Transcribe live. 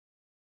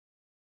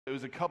It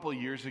was a couple of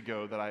years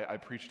ago that I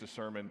preached a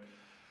sermon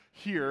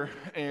here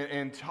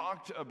and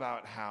talked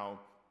about how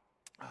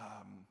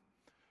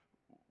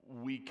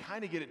we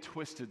kind of get it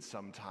twisted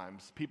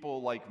sometimes,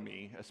 people like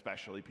me,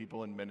 especially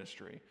people in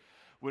ministry,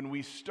 when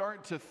we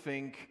start to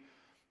think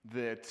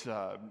that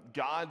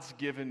God's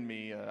given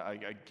me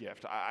a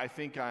gift. I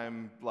think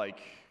I'm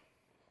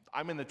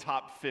in the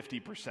top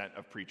 50%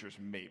 of preachers,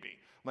 maybe.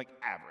 I'm like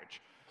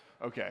average.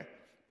 Okay.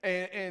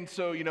 And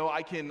so,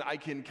 I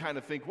can kind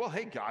of think, well,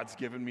 hey, God's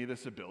given me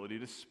this ability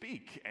to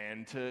speak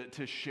and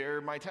to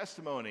share my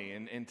testimony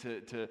and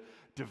to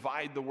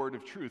divide the word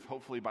of truth,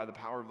 hopefully by the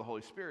power of the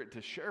Holy Spirit,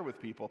 to share with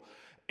people.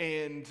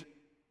 And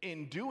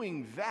in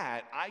doing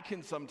that, I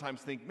can sometimes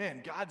think,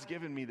 man, God's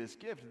given me this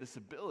gift, this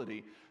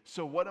ability,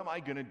 so what am I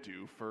going to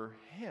do for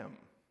him?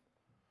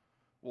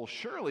 Well,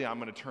 surely I'm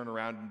going to turn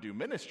around and do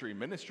ministry.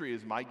 Ministry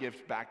is my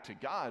gift back to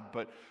God.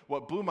 But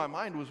what blew my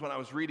mind was when I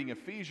was reading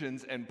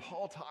Ephesians, and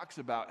Paul talks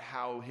about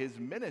how his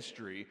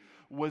ministry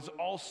was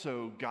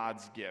also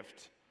God's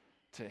gift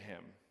to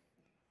him.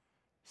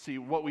 See,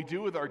 what we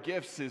do with our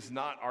gifts is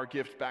not our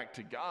gift back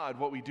to God.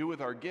 What we do with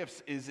our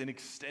gifts is an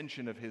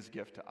extension of his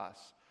gift to us,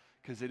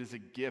 because it is a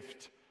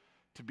gift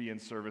to be in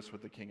service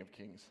with the King of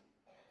Kings.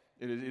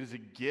 It is a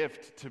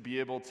gift to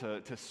be able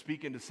to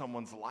speak into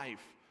someone's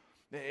life.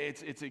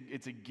 It's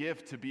a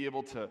gift to be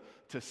able to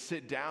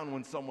sit down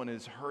when someone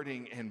is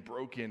hurting and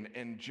broken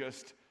and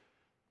just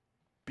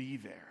be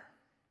there.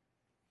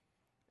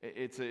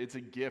 It's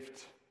a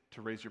gift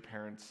to raise your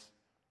parents.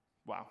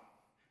 Wow,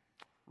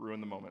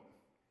 ruin the moment.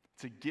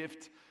 It's a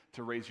gift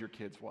to raise your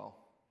kids well.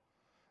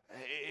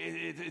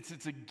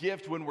 It's a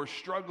gift when we're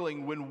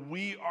struggling, when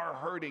we are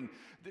hurting,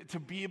 to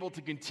be able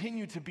to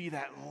continue to be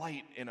that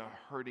light in a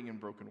hurting and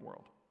broken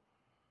world.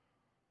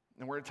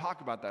 And we're going to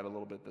talk about that a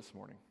little bit this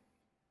morning.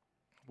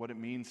 What it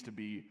means to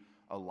be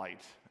a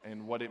light,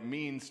 and what it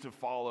means to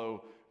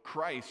follow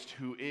Christ,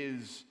 who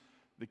is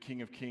the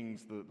King of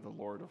Kings, the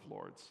Lord of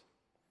Lords.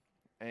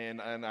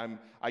 And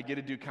I get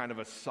to do kind of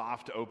a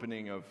soft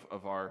opening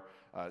of our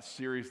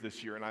series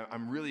this year, and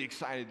I'm really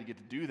excited to get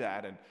to do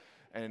that.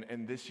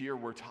 And this year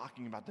we're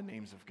talking about the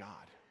names of God.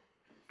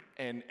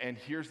 And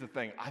here's the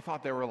thing, I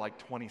thought there were like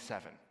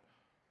 27.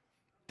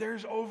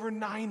 There's over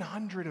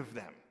 900 of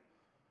them,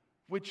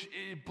 which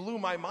it blew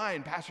my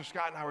mind. Pastor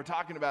Scott and I were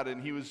talking about it,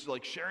 and he was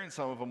like sharing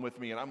some of them with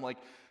me, and I'm like,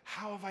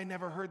 how have I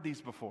never heard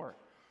these before?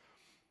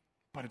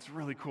 But it's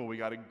really cool. We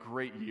got a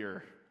great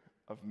year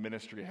of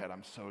ministry ahead.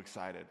 I'm so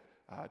excited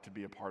to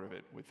be a part of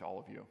it with all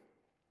of you.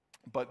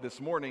 But this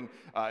morning,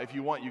 if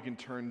you want, you can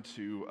turn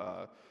to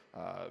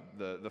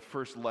the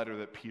first letter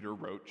that Peter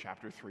wrote,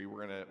 chapter 3.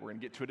 We're gonna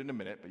get to it in a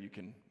minute, but you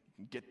can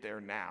get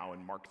there now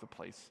and mark the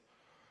place.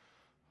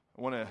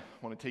 I want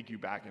to take you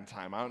back in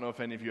time. I don't know if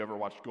any of you ever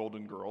watched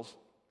Golden Girls.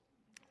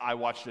 I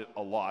watched it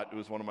a lot. It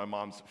was one of my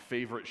mom's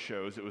favorite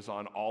shows. It was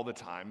on all the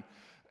time.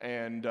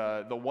 And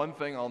the one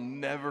thing I'll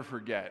never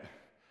forget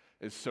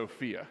is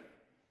Sophia.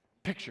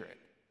 Picture it,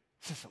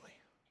 Sicily.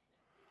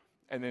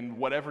 And then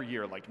whatever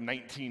year, like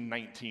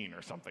 1919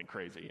 or something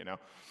crazy,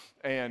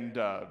 And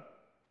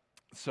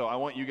so I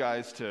want you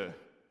guys to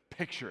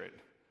picture it.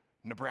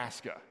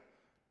 Nebraska,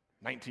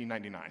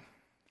 1999.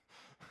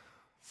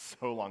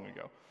 So long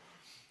ago.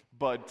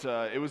 But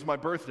it was my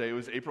birthday. It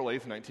was April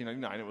 8th,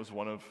 1999. It was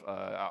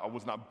I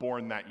was not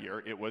born that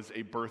year. It was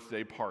a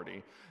birthday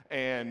party.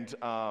 And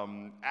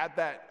at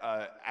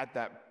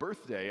that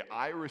birthday,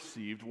 I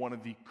received one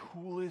of the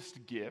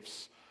coolest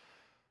gifts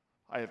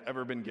I have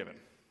ever been given.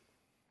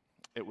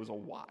 It was a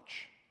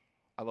watch.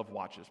 I love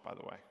watches, by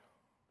the way.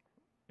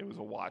 It was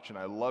a watch, and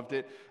I loved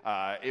it.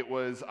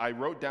 I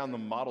wrote down the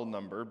model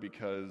number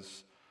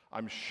because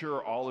I'm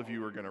sure all of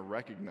you are going to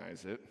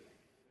recognize it.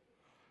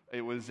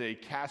 It was a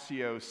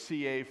Casio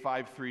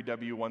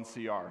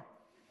CA53W1CR.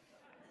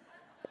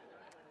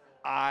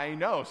 I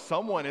know,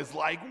 someone is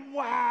like,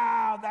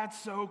 wow, that's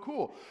so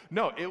cool.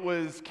 No, it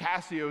was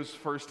Casio's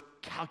first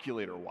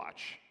calculator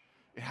watch.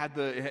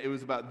 It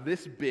was about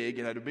this big,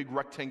 it had a big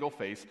rectangle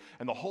face,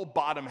 and the whole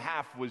bottom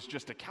half was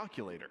just a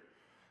calculator.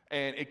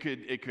 And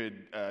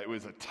it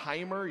was a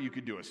timer, you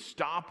could do a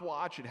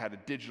stopwatch, it had a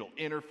digital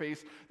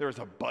interface, there was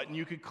a button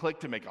you could click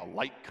to make a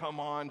light come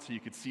on so you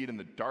could see it in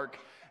the dark.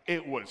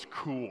 It was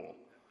cool.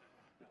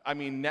 I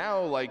mean,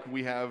 now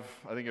we have,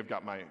 I've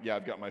got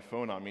my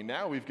phone on me.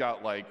 Now we've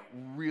got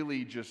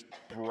really just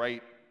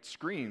bright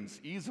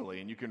screens easily,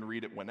 and you can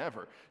read it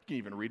whenever. You can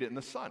even read it in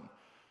the sun.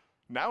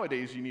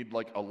 Nowadays, you need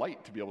a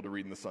light to be able to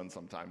read in the sun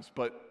sometimes.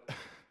 But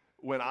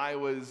when I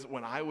was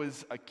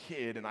a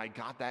kid and I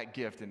got that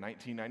gift in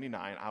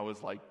 1999, I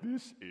was like,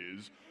 this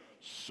is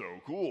so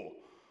cool.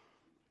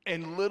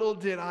 And little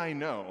did I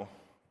know,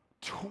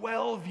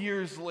 12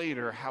 years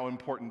later, how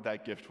important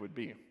that gift would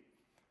be.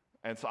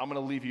 And so I'm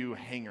going to leave you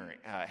hanging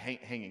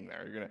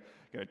there. You're going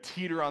to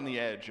teeter on the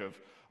edge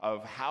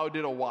of how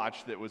did a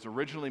watch that was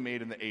originally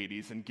made in the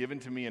 80s and given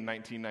to me in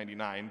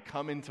 1999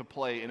 come into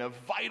play in a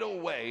vital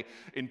way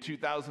in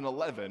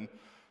 2011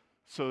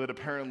 so that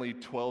apparently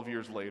 12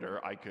 years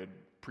later I could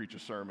preach a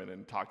sermon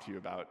and talk to you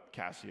about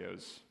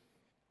Casio's.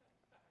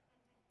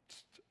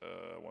 Just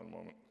one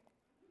moment.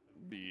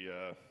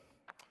 the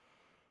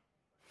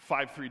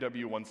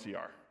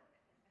 53W1CR.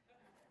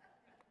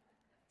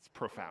 It's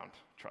profound,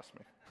 trust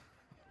me.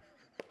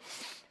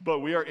 But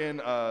we are in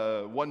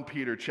 1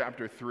 Peter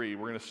chapter 3.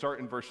 We're going to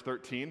start in verse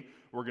 13.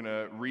 We're going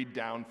to read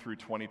down through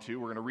 22.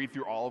 We're going to read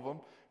through all of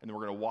them, and then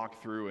we're going to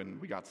walk through, and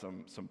we got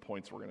some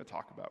points we're going to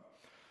talk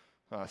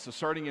about. So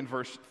starting in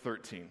verse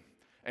 13.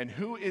 And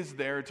who is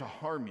there to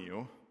harm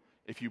you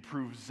if you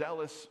prove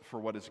zealous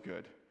for what is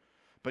good?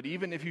 But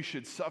even if you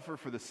should suffer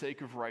for the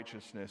sake of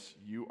righteousness,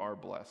 you are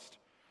blessed.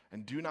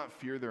 And do not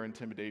fear their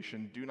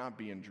intimidation. Do not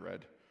be in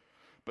dread.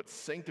 But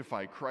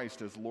sanctify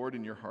Christ as Lord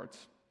in your hearts,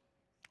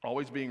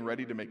 always being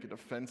ready to make a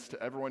defense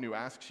to everyone who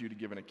asks you to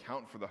give an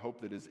account for the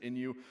hope that is in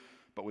you,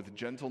 but with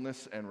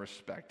gentleness and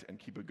respect, and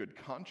keep a good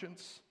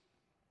conscience.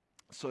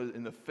 So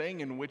in the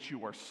thing in which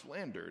you are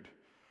slandered,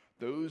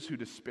 those who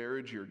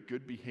disparage your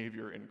good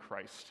behavior in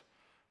Christ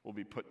will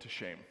be put to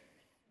shame.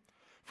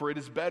 For it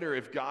is better,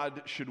 if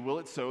God should will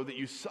it so, that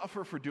you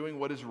suffer for doing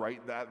what is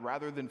right, that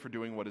rather than for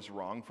doing what is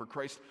wrong. For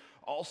Christ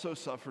also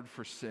suffered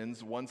for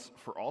sins once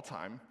for all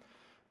time,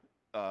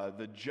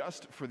 the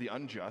just for the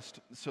unjust,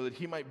 so that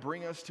he might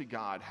bring us to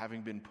God,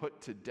 having been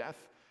put to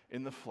death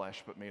in the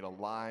flesh, but made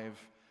alive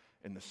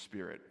in the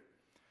Spirit,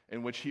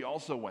 in which he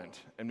also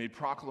went and made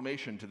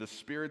proclamation to the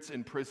spirits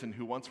in prison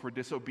who once were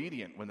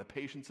disobedient, when the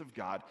patience of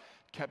God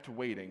kept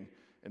waiting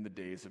in the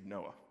days of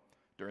Noah,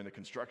 during the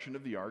construction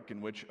of the ark, in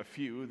which a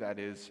few, that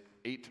is,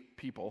 8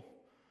 people,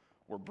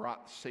 were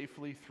brought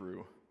safely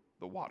through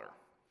the water.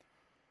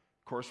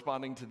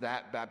 Corresponding to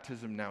that,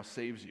 baptism now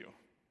saves you,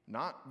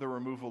 not the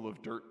removal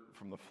of dirt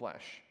from the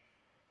flesh,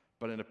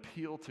 but an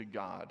appeal to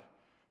God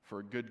for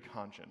a good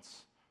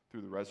conscience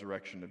through the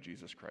resurrection of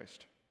Jesus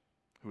Christ,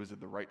 who is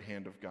at the right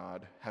hand of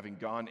God, having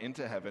gone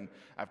into heaven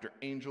after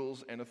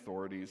angels and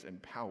authorities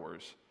and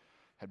powers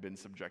had been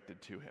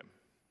subjected to him.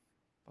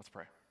 Let's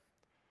pray.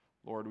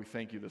 Lord, we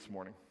thank you this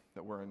morning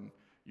that we're in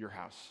your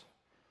house.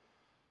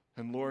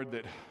 And Lord,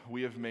 that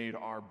we have made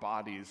our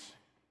bodies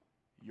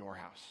your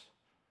house,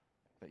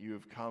 that you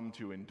have come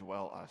to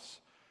indwell us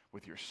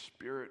with your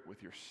Spirit,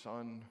 with your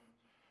Son,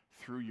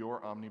 through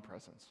your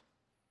omnipresence.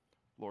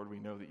 Lord, we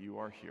know that you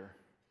are here.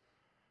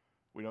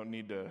 We don't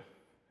need to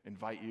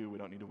invite you. We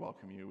don't need to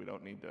welcome you. We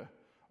don't need to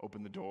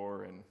open the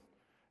door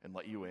and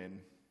let you in.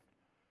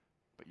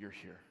 But you're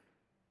here.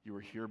 You were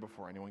here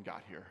before anyone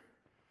got here.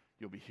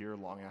 You'll be here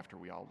long after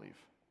we all leave.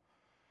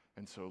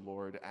 And so,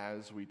 Lord,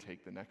 as we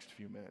take the next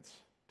few minutes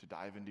to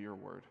dive into your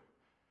word,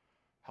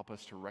 help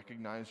us to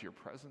recognize your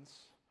presence.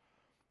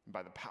 And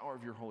by the power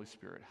of your Holy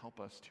Spirit,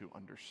 help us to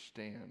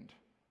understand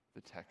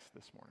the text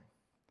this morning.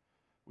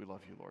 We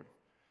love you, Lord.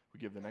 We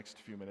give the next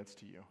few minutes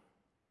to you.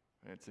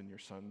 And it's in your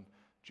Son,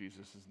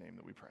 Jesus' name,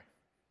 that we pray.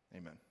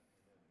 Amen.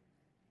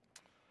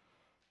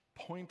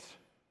 Point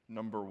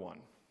number 1.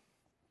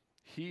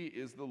 He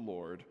is the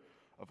Lord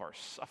of our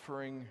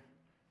suffering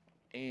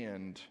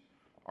and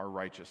our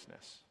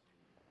righteousness.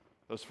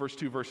 Those first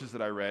 2 verses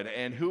that I read.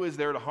 And who is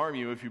there to harm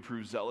you if you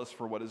prove zealous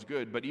for what is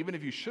good? But even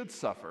if you should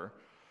suffer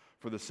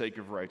for the sake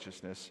of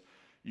righteousness,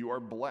 you are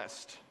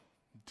blessed.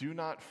 Do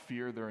not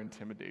fear their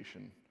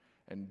intimidation,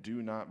 and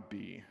do not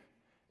be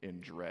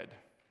in dread.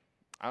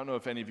 I don't know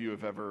if any of you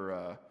have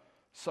ever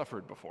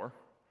suffered before.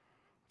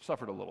 I've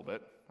suffered a little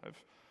bit.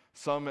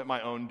 Some at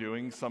my own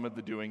doing, some at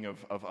the doing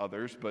of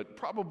others, but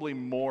probably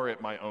more at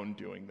my own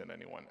doing than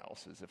anyone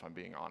else's, if I'm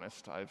being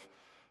honest. I've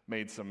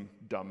made some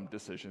dumb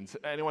decisions.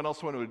 Anyone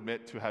else want to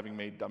admit to having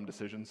made dumb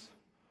decisions?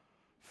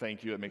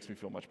 Thank you. It makes me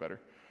feel much better.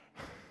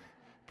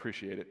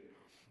 Appreciate it.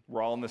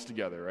 We're all in this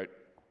together, right?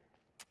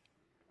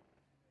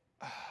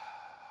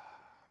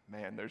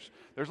 Man,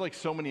 there's like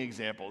so many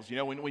examples. You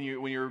know, when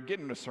you're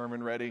getting a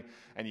sermon ready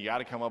and you got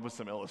to come up with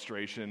some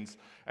illustrations,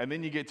 and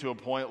then you get to a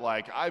point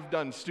like, I've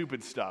done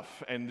stupid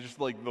stuff, and just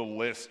like the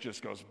list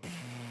just goes,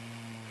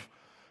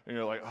 and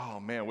you're like,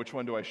 oh man, which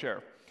one do I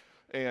share?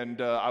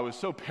 And I was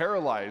so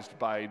paralyzed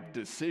by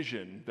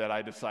decision that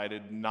I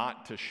decided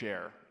not to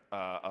share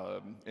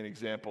an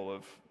example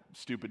of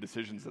stupid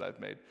decisions that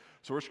I've made.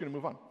 So we're just going to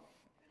move on.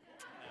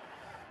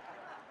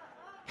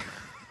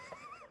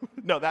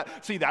 No,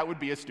 that would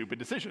be a stupid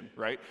decision,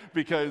 right?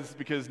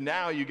 Because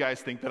now you guys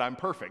think that I'm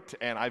perfect,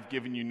 and I've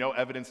given you no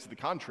evidence to the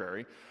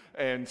contrary,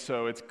 and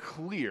so it's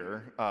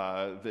clear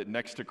that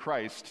next to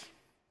Christ,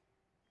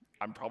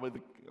 I'm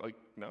probably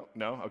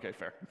no, okay,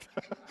 fair.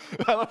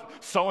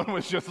 Someone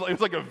was just, it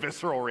was like a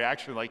visceral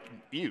reaction, like,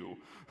 ew,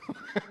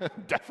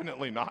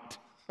 definitely not.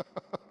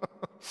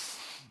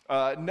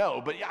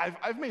 No, but yeah,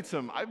 I've made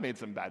some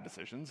bad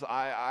decisions.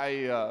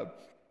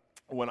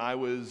 When I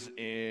was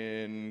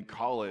in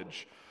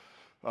college,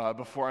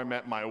 before I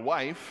met my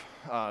wife,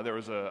 there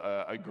was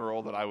a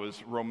girl that I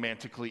was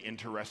romantically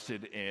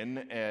interested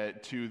in.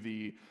 To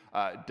the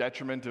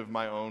detriment of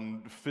my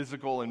own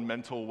physical and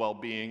mental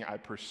well-being, I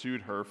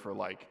pursued her for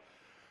like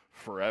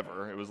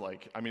forever. It was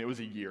it was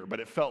a year, but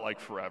it felt like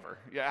forever.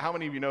 Yeah, how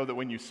many of you know that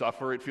when you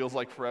suffer, it feels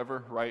like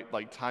forever, right?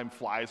 Like time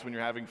flies when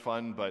you're having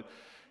fun, but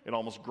it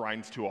almost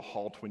grinds to a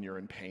halt when you're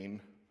in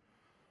pain.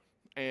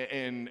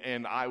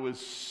 And I was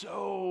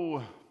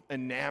so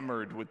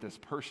enamored with this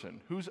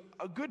person who's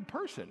a good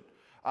person.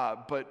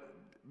 But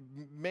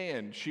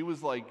man, she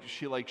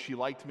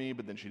liked me,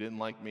 but then she didn't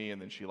like me,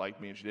 and then she liked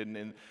me and she didn't.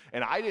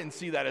 And I didn't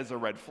see that as a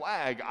red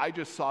flag. I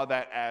just saw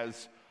that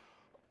as,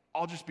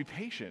 I'll just be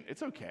patient.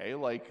 It's okay.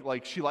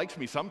 Like she likes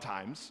me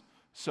sometimes.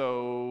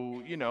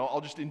 So,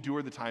 I'll just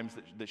endure the times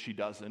that she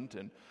doesn't.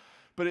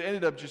 But it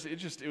ended up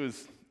it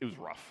was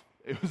rough.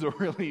 It was a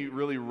really,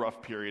 really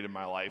rough period in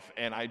my life.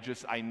 And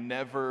I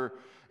never,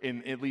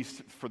 at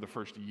least for the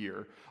first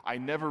year, I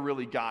never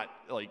really got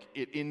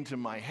it into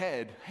my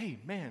head, hey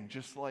man,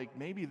 just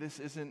maybe this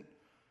isn't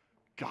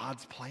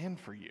God's plan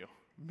for you.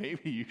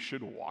 Maybe you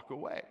should walk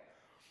away.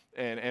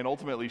 And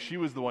ultimately, she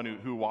was the one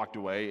who walked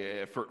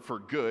away for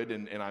good,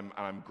 and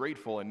I'm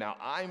grateful. And now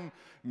I'm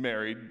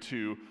married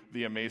to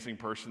the amazing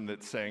person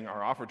that sang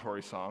our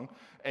offertory song,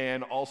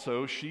 and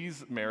also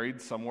she's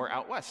married somewhere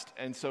out west.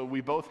 And so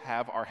we both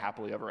have our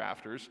happily ever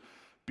afters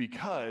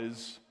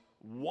because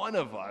one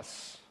of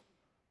us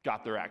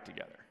got their act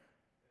together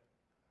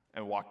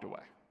and walked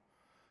away.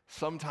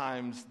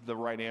 Sometimes the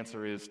right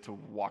answer is to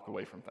walk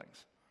away from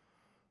things.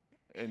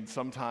 And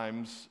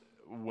sometimes,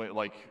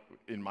 like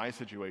in my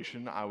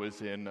situation, I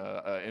was in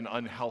an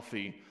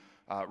unhealthy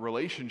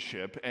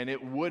relationship, and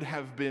it would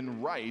have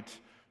been right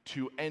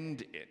to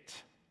end it.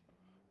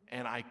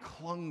 And I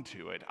clung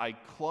to it. I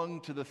clung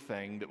to the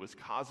thing that was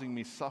causing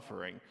me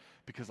suffering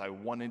because I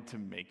wanted to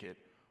make it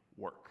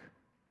work.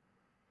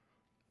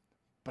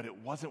 But it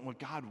wasn't what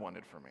God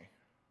wanted for me.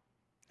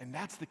 And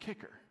that's the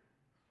kicker.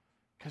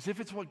 Because if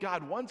it's what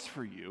God wants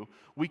for you,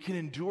 we can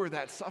endure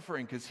that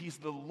suffering because He's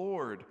the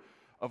Lord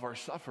of our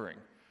suffering.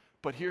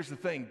 But here's the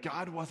thing,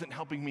 God wasn't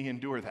helping me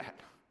endure that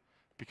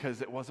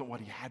because it wasn't what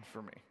He had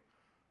for me.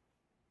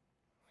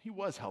 He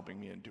was helping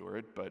me endure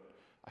it, but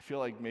I feel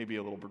like maybe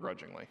a little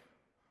begrudgingly.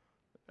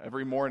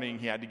 Every morning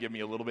He had to give me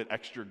a little bit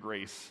extra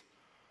grace.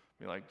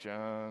 Be like,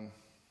 John,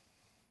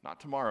 not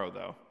tomorrow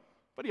though.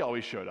 But He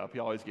always showed up. He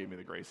always gave me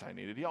the grace I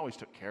needed. He always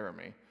took care of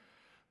me.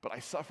 But I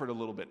suffered a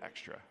little bit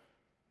extra,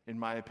 in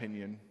my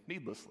opinion,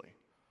 needlessly,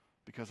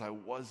 because I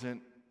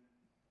wasn't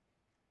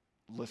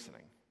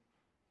listening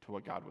to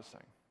what God was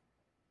saying.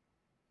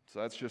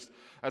 So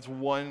that's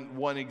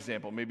one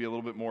example, maybe a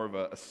little bit more of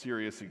a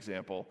serious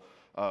example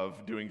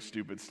of doing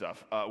stupid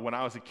stuff. When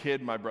I was a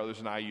kid, my brothers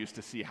and I used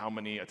to see how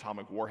many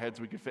atomic warheads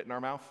we could fit in our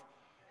mouth.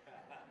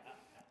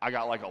 I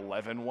got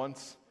 11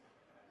 once.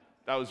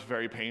 That was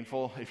very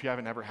painful. If you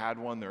haven't ever had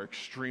one, they're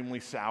extremely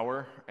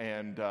sour.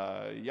 And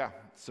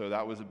so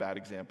that was a bad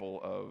example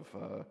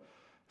of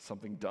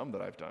something dumb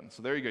that I've done.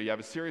 So there you go. You have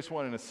a serious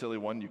one and a silly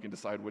one. You can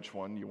decide which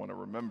one you want to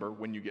remember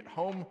when you get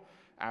home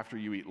after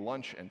you eat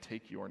lunch and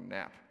take your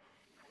nap.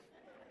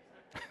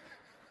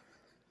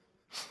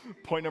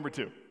 Point number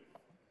 2.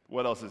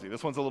 What else is He?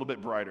 This one's a little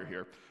bit brighter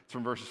here. It's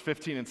from verses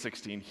 15 and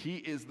 16. He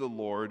is the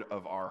Lord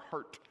of our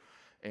heart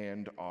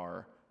and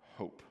our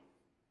hope.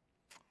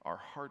 Our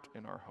heart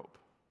and our hope.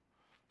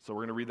 So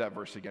we're going to read that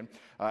verse again.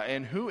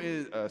 That's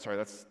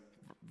the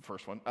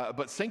first one.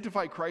 But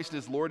sanctify Christ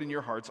as Lord in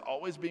your hearts,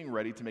 always being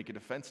ready to make a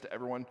defense to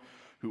everyone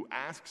who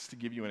asks to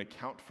give you an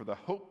account for the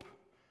hope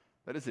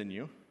that is in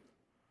you,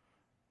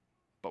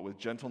 but with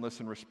gentleness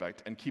and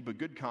respect, and keep a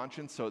good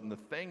conscience, so that in the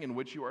thing in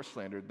which you are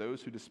slandered,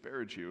 those who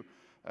disparage you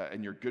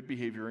and your good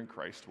behavior in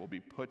Christ will be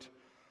put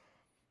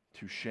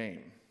to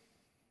shame.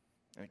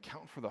 And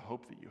account for the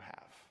hope that you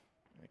have.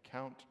 An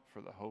account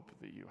for the hope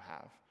that you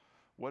have.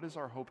 What is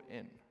our hope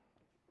in?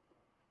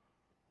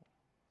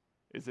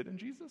 Is it in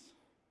Jesus?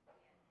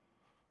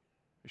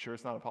 You sure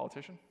it's not a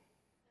politician?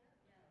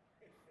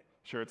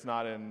 Sure it's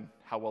not in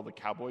how well the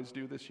Cowboys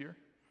do this year?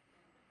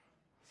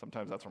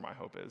 Sometimes that's where my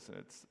hope is, and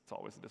it's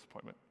always a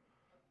disappointment.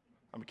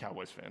 I'm a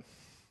Cowboys fan.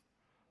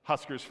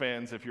 Huskers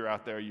fans, if you're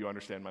out there, you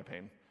understand my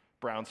pain.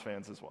 Browns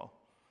fans as well.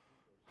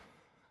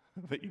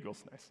 The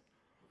Eagles, nice.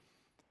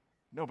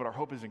 No, but our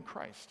hope is in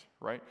Christ,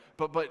 right?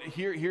 But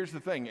here's the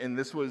thing, and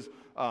this was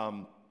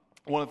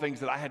one of the things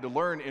that I had to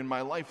learn in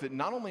my life, that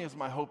not only is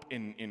my hope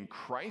in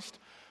Christ,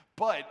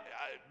 but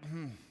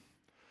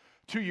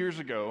 2 years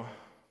ago,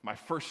 my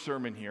first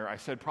sermon here, I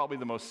said probably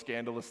the most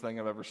scandalous thing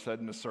I've ever said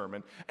in a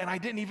sermon, and I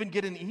didn't even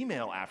get an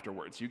email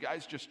afterwards. You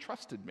guys just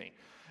trusted me.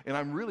 And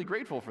I'm really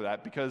grateful for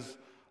that because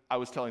I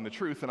was telling the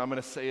truth, and I'm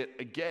going to say it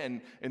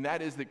again, and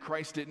that is that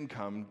Christ didn't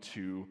come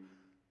to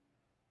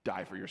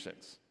die for your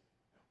sins.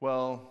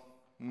 Well,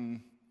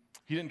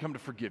 He didn't come to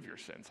forgive your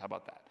sins. How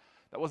about that?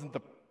 That wasn't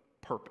the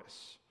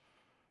purpose.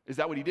 Is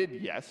that what He did?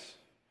 Yes.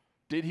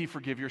 Did He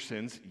forgive your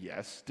sins?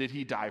 Yes. Did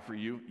He die for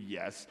you?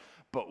 Yes.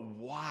 But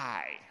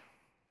why?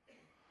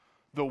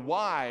 The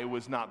why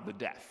was not the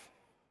death.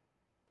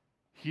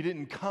 He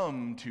didn't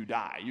come to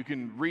die. You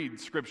can read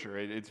Scripture.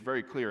 It's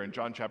very clear in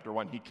John chapter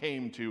 1. He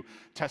came to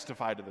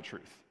testify to the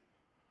truth.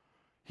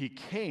 He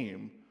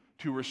came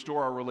to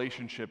restore our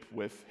relationship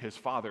with His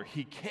Father.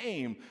 He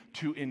came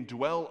to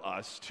indwell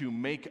us, to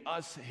make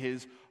us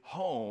His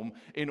home.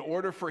 In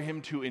order for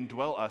Him to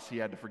indwell us, He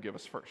had to forgive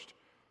us first.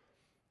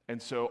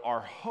 And so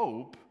our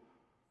hope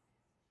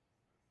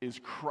is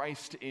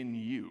Christ in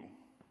you.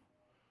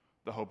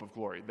 the hope of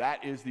glory.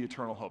 That is the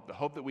eternal hope. The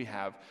hope that we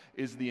have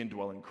is the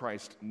indwelling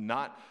Christ,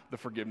 not the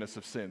forgiveness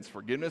of sins.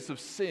 Forgiveness of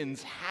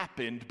sins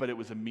happened, but it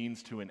was a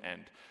means to an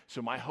end.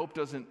 So my hope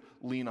doesn't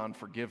lean on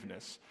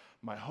forgiveness.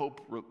 My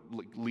hope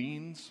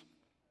leans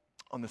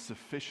on the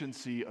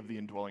sufficiency of the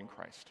indwelling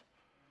Christ.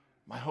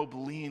 My hope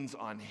leans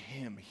on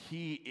him.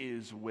 He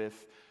is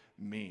with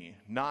me.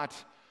 Not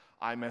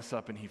I mess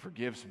up and he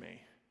forgives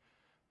me.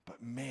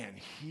 But man,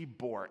 he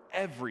bore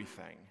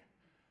everything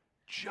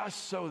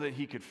just so that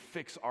he could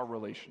fix our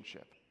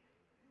relationship.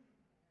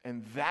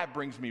 And that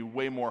brings me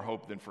way more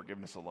hope than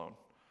forgiveness alone.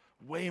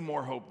 Way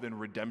more hope than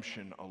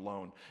redemption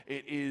alone.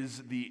 It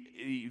is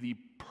the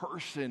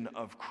person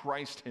of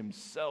Christ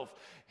himself,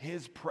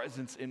 his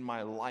presence in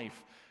my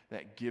life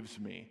that gives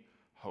me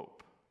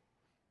hope.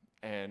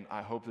 And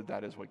I hope that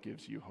that is what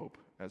gives you hope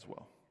as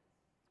well.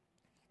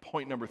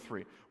 Point number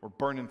 3, we're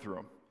burning through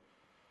them.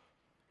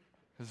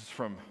 This is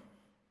from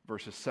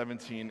verses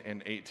 17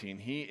 and 18.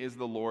 He is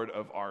the Lord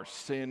of our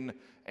sin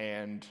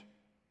and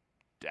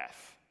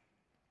death.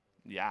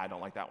 Yeah, I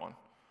don't like that one,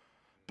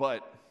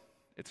 but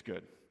it's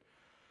good.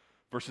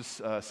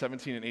 Verses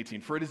 17 and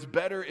 18. For it is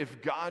better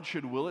if God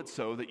should will it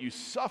so that you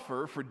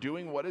suffer for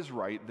doing what is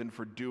right than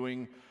for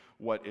doing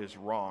what is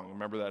wrong.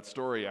 Remember that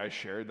story I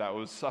shared? That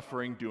was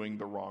suffering doing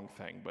the wrong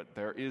thing, but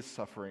there is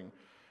suffering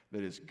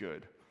that is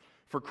good.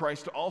 For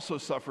Christ also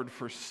suffered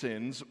for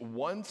sins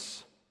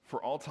once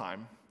for all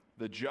time,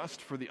 the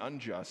just for the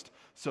unjust,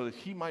 so that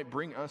he might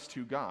bring us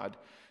to God,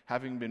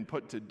 having been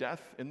put to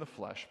death in the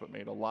flesh, but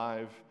made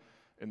alive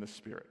in the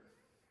spirit.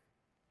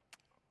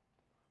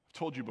 I've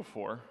told you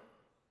before,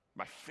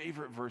 my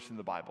favorite verse in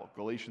the Bible,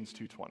 Galatians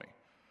 2:20.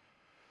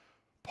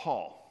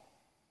 Paul,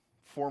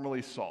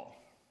 formerly Saul,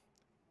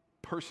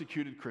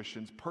 persecuted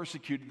Christians,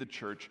 persecuted the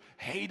church,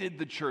 hated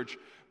the church,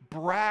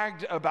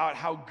 bragged about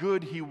how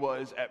good he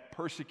was at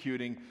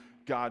persecuting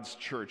God's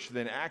church.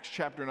 Then Acts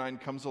chapter 9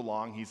 comes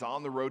along. He's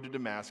on the road to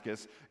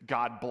Damascus.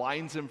 God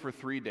blinds him for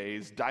 3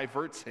 days,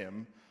 diverts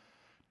him,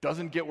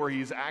 doesn't get where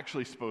he's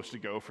actually supposed to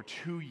go for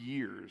 2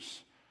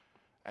 years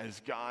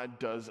as God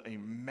does a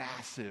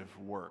massive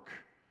work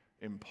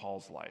in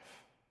Paul's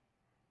life.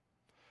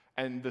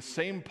 And the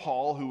same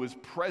Paul who was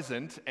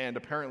present and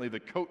apparently the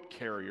coat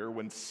carrier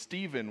when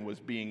Stephen was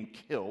being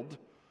killed,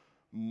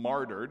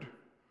 martyred,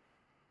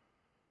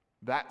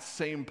 that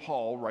same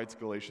Paul writes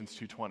Galatians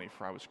 2:20,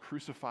 for I was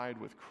crucified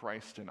with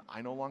Christ and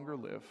I no longer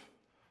live,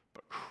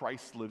 but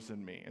Christ lives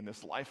in me. In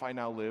this life I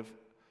now live,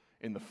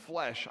 in the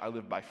flesh I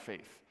live by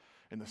faith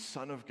in the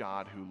Son of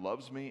God who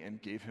loves me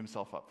and gave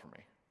himself up for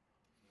me.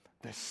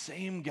 The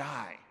same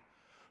guy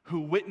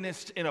who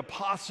witnessed an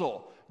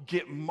apostle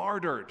get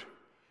martyred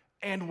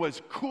and was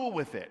cool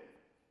with it.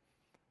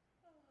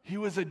 He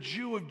was a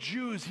Jew of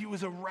Jews. He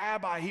was a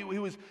rabbi. He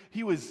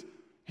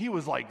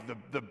was like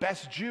the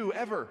best Jew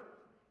ever.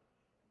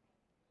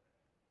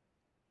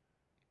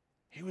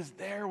 He was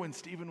there when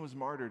Stephen was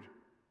martyred,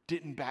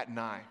 didn't bat an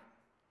eye,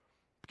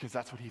 because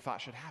that's what he thought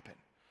should happen.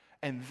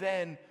 And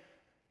then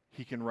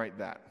he can write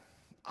that.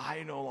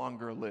 I no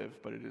longer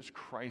live, but it is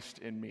Christ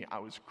in me. I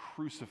was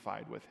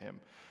crucified with him.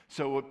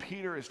 So what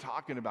Peter is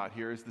talking about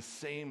here is the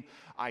same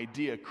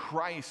idea.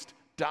 Christ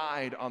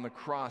died on the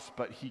cross,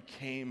 but he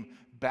came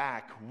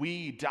back.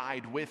 We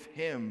died with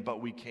him,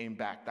 but we came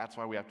back. That's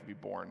why we have to be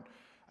born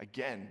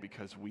again,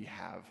 because we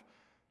have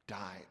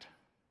died.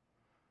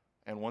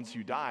 And once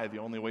you die, the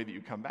only way that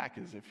you come back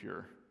is if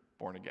you're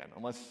born again,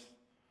 unless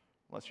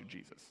you're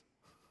Jesus.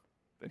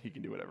 Then he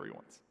can do whatever he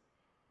wants.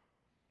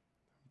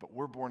 But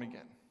we're born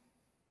again.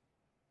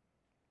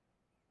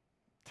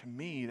 To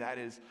me, that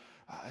is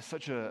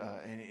such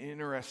an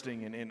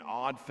interesting and an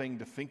odd thing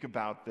to think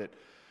about, that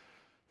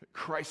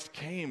Christ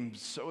came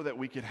so that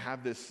we could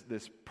have this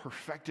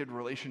perfected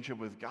relationship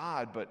with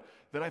God. But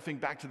then I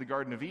think back to the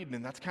Garden of Eden,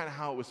 and that's kind of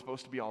how it was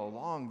supposed to be all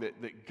along,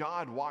 that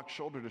God walked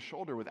shoulder to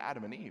shoulder with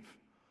Adam and Eve.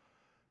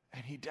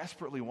 And he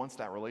desperately wants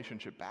that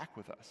relationship back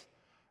with us.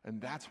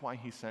 And that's why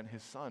he sent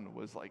his son,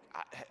 was like,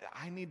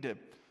 I need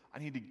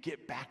to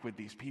get back with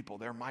these people.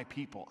 They're my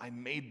people. I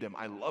made them.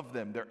 I love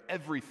them. They're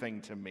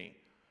everything to me.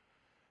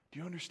 Do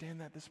you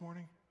understand that this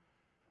morning?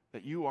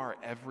 That you are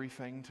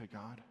everything to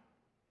God?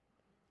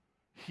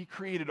 He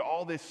created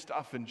all this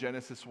stuff in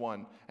Genesis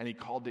 1, and he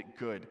called it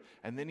good.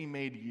 And then he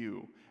made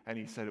you, and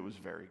he said it was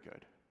very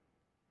good.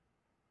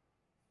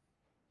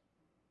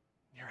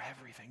 You're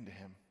everything to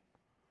him.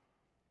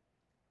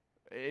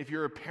 If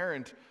you're a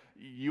parent,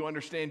 you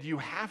understand you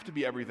have to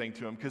be everything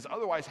to him, because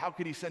otherwise, how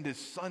could he send his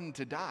son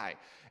to die?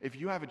 If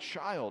you have a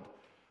child,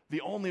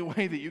 the only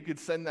way that you could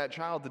send that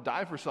child to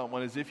die for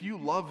someone is if you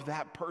love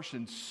that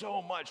person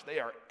so much, they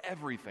are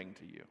everything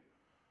to you.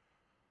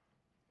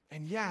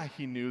 And yeah,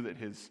 he knew that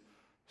his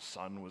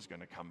son was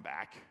going to come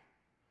back,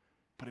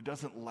 but it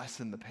doesn't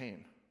lessen the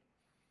pain.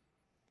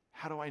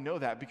 How do I know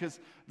that? Because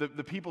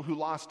the people who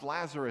lost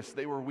Lazarus,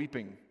 they were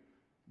weeping.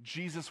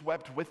 Jesus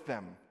wept with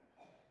them.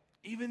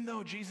 Even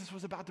though Jesus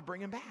was about to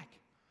bring him back,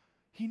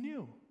 he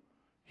knew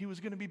he was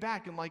going to be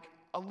back in like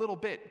a little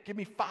bit. Give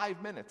me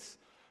 5 minutes.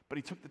 But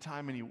he took the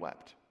time and he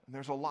wept. And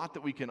there's a lot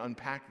that we can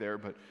unpack there,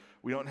 but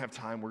we don't have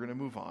time. We're going to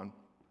move on.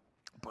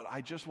 But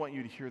I just want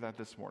you to hear that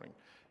this morning.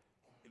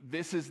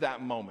 This is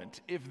that moment.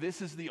 If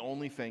this is the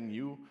only thing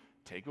you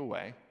take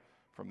away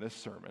from this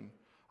sermon,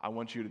 I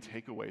want you to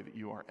take away that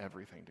you are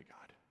everything to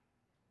God.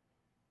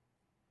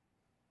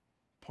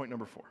 Point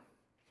number 4.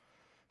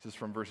 This is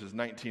from verses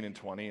 19 and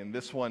 20, and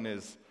this one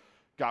is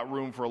got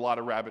room for a lot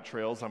of rabbit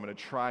trails. I'm going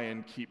to try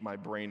and keep my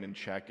brain in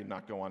check and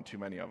not go on too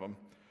many of them.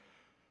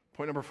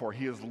 Point number 4,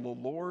 he is the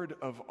Lord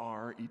of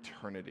our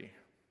eternity.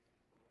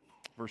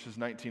 Verses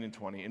 19 and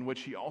 20, in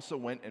which he also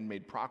went and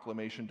made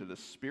proclamation to the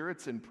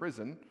spirits in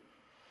prison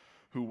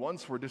who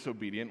once were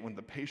disobedient when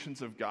the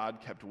patience of God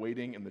kept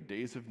waiting in the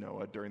days of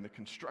Noah during the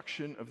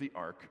construction of the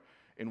ark,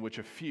 in which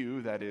a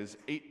few, that is,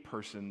 8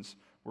 persons,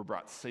 were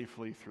brought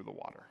safely through the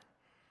water.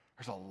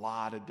 There's a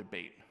lot of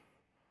debate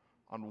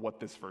on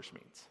what this verse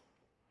means.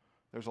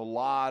 There's a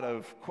lot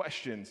of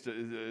questions.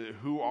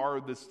 Who are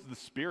the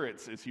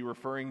spirits? Is he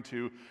referring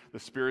to the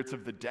spirits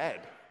of the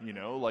dead?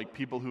 Like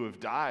people who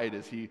have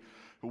died?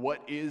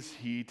 What is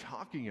he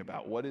talking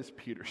about? What is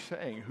Peter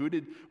saying?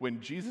 When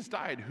Jesus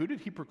died, who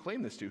did he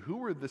proclaim this to? Who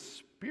were the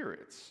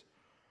spirits?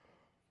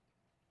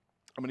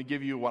 I'm going to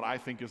give you what I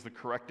think is the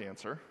correct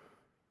answer.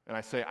 And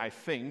I say I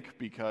think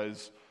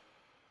because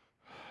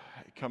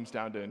it comes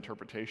down to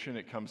interpretation,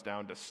 it comes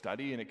down to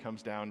study, and it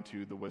comes down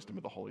to the wisdom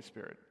of the Holy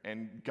Spirit.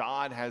 And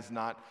God has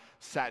not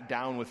sat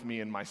down with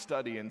me in my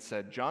study and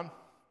said, John,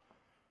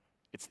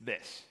 it's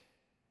this.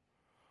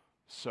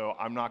 So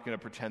I'm not going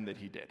to pretend that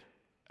he did.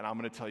 And I'm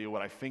going to tell you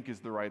what I think is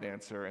the right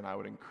answer, and I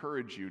would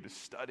encourage you to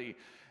study,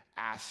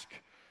 ask,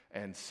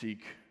 and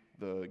seek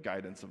the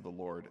guidance of the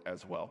Lord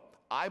as well.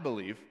 I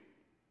believe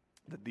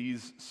that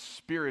these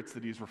spirits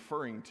that he's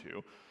referring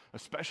to,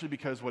 especially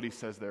because what he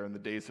says there in the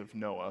days of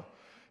Noah,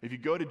 if you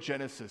go to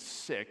Genesis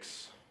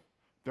 6,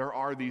 there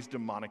are these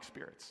demonic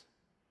spirits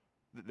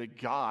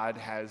that God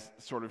has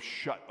sort of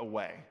shut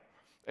away.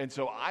 And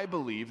so I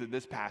believe that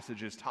this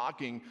passage is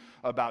talking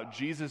about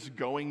Jesus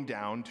going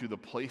down to the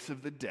place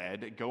of the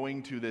dead,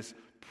 going to this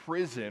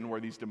prison where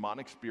these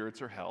demonic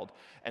spirits are held,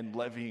 and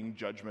levying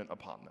judgment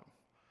upon them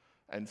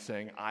and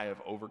saying, I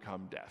have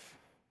overcome death.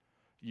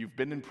 You've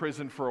been in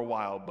prison for a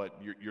while, but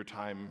your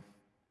time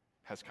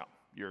has come.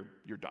 You're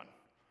done.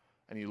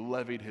 And he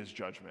levied his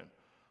judgment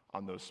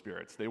on those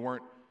spirits. They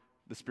weren't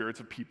the spirits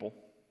of people.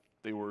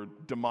 They were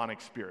demonic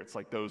spirits,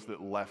 like those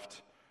that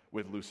left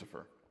with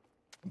Lucifer.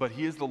 But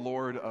he is the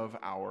Lord of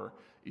our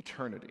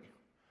eternity.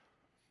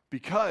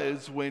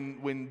 Because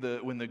when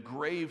the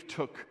grave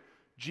took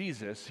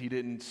Jesus, he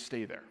didn't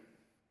stay there.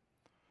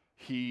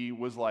 He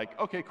was like,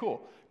 okay,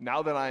 cool.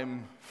 Now that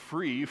I'm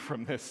free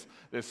from this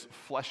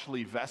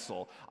fleshly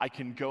vessel, I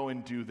can go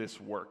and do this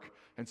work.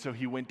 And so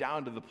he went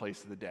down to the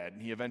place of the dead,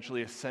 and he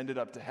eventually ascended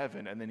up to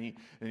heaven, and then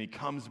he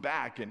comes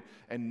back,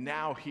 and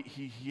now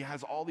he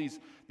has all these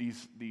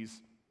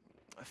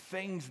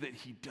things that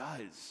he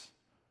does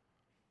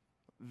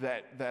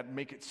that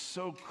make it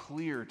so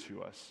clear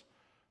to us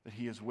that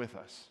he is with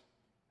us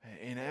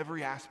in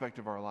every aspect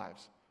of our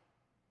lives.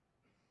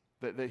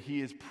 That he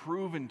has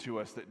proven to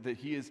us that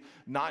he is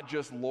not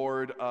just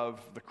Lord of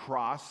the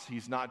cross,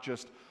 he's not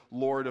just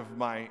Lord of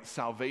my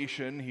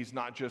salvation, he's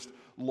not just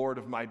Lord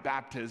of my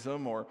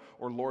baptism or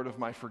Lord of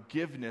my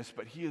forgiveness,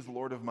 but he is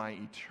Lord of my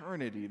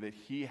eternity, that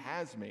he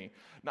has me,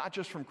 not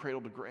just from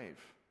cradle to grave,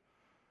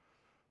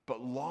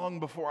 but long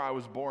before I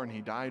was born,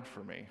 he died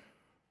for me.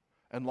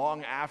 And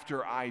long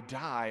after I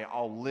die,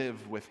 I'll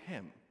live with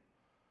him.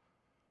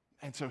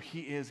 And so he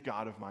is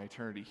God of my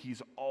eternity.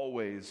 He's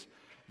always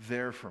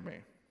there for me.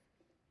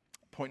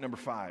 Point number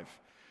 5,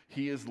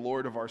 he is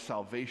Lord of our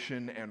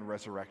salvation and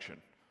resurrection.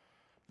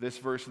 This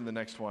verse and the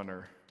next one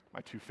are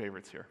my two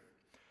favorites here.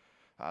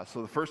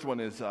 So the first one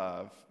is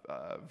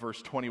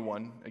verse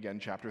 21, again,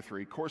 chapter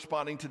 3.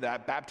 Corresponding to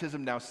that,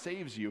 baptism now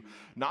saves you,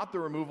 not the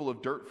removal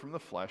of dirt from the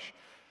flesh,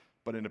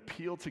 but an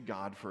appeal to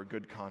God for a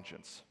good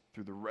conscience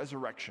through the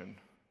resurrection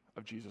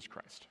of Jesus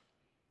Christ.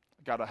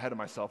 I got ahead of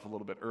myself a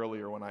little bit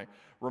earlier when I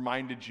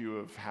reminded you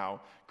of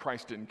how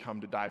Christ didn't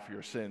come to die for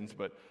your sins,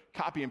 but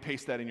copy and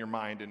paste that in your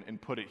mind and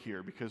put it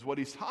here, because what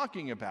he's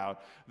talking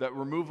about, that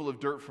removal of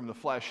dirt from the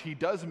flesh, he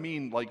does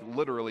mean like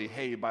literally,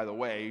 hey, by the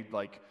way,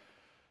 like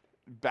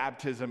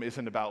baptism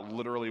isn't about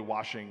literally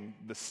washing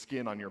the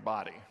skin on your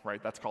body,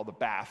 right? That's called a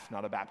bath,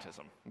 not a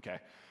baptism, okay?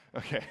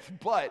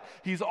 But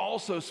he's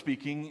also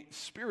speaking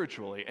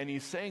spiritually, and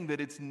he's saying that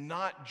it's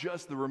not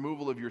just the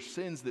removal of your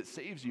sins that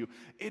saves you,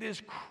 it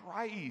is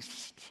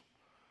Christ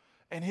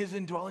and his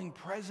indwelling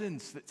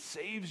presence that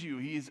saves you.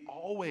 He is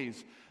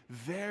always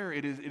there.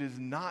 It is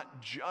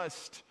not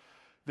just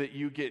that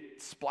you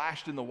get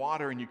splashed in the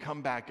water and you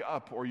come back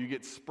up, or you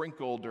get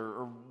sprinkled,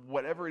 or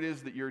whatever it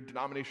is that your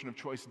denomination of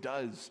choice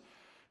does.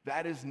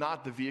 That is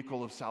not the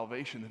vehicle of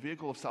salvation. The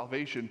vehicle of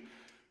salvation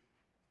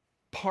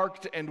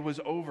parked and was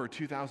over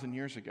 2,000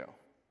 years ago.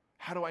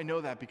 How do I know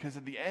that? Because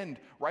at the end,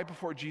 right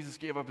before Jesus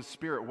gave up his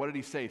spirit, what did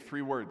he say?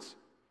 3 words.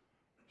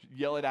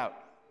 Yell it out.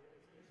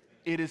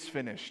 It is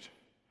finished.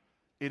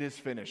 It is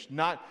finished.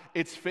 Not,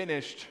 it's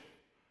finished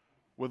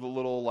with a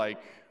little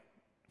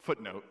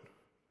footnote.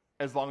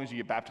 as long as you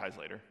get baptized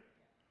later.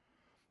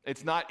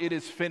 It's not it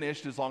is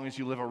finished as long as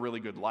you live a really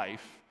good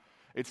life.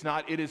 It's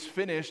not it is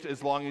finished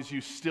as long as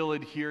you still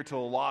adhere to the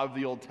law of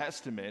the Old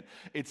Testament.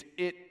 It's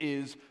it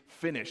is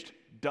finished,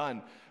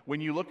 done. When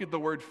you look at the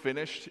word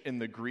finished in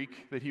the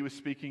Greek that he was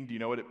speaking, do you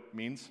know what it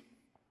means?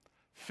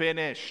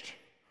 Finished.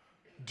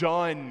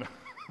 Done.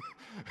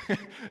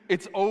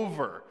 It's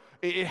over.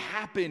 It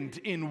happened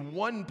in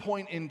one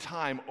point in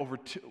time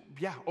it's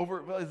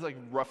like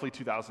roughly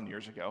 2,000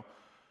 years ago.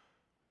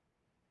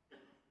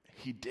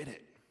 He did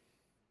it.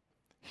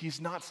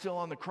 He's not still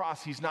on the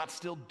cross. He's not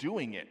still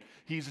doing it.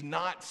 He's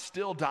not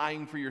still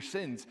dying for your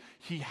sins.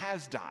 He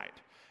has died.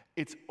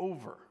 It's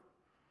over.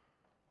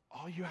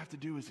 All you have to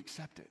do is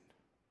accept it.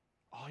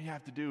 All you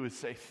have to do is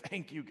say,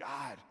 thank you,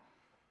 God.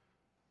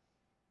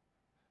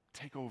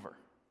 Take over.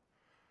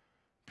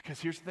 Because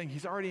here's the thing,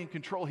 he's already in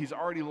control. He's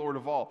already Lord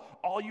of all.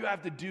 All you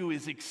have to do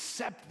is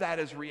accept that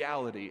as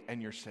reality,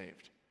 and you're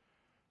saved.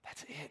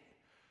 That's it.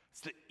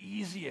 It's the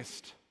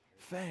easiest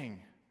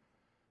thing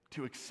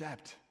to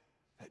accept,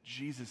 that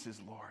Jesus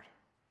is Lord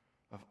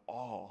of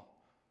all.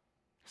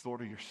 He's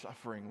Lord of your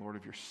suffering, Lord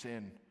of your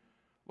sin,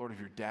 Lord of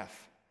your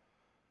death.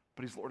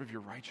 But he's Lord of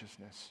your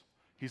righteousness.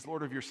 He's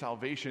Lord of your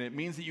salvation. It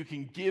means that you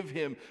can give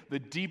him the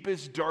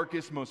deepest,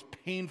 darkest, most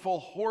painful,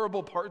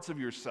 horrible parts of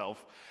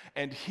yourself,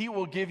 and he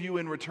will give you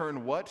in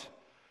return what?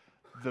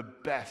 The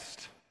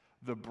best,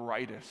 the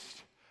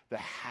brightest, the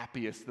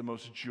happiest, the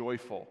most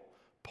joyful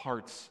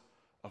parts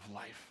of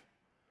life.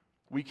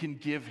 We can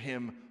give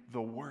him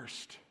the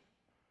worst,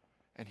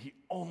 and he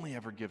only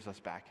ever gives us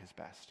back his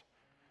best.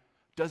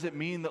 Does it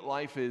mean that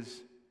life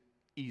is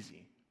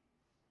easy?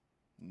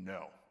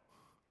 No.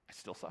 I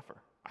still suffer.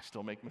 I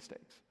still make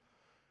mistakes.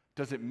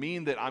 Does it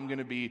mean that I'm going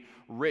to be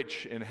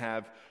rich and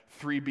have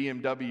 3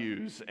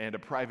 BMWs and a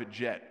private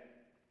jet?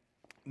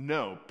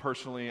 No.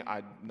 Personally,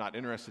 I'm not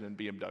interested in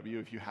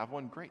BMW. If you have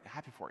one, great.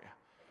 Happy for you.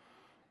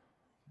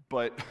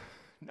 But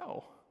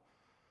no.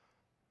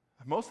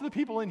 Most of the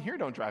people in here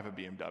don't drive a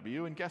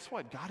BMW, and guess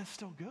what? God is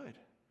still good.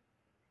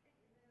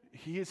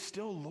 He is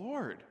still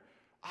Lord.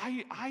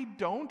 I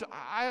don't.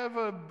 I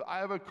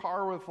have a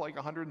car with like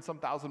 100 and some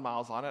thousand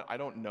miles on it. I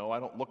don't know. I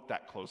don't look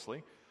that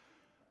closely.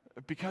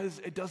 Because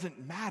it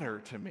doesn't matter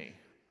to me.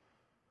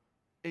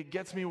 It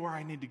gets me where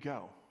I need to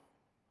go.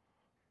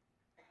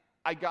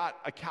 I got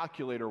a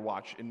calculator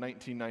watch in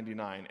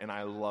 1999, and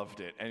I loved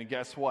it. And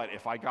guess what?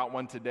 If I got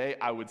one today,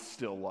 I would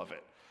still love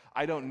it.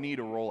 I don't need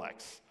a Rolex.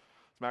 As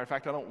a matter of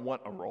fact, I don't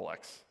want a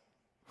Rolex.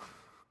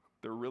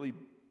 They're really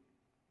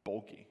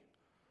bulky.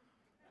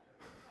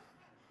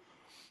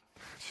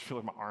 I just feel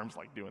like my arm's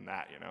like doing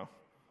that, you know?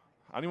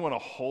 I don't even want to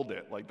hold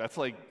it. It's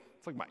like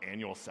my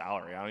annual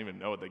salary. I don't even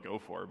know what they go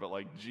for, but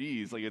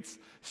geez, it's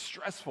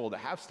stressful to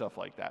have stuff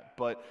like that.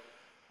 But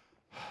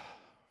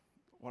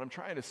what I'm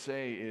trying to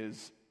say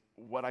is,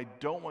 what I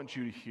don't want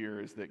you to hear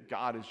is that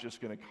God is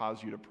just going to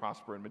cause you to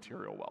prosper in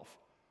material wealth,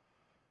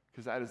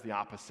 because that is the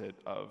opposite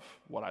of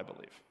what I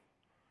believe.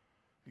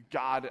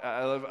 God, it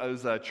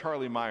was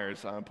Charlie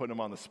Myers, I'm putting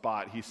him on the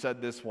spot. He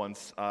said this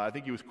once, I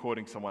think he was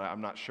quoting someone,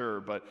 I'm not sure,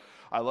 but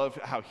I love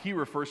how he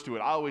refers to it.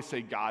 I always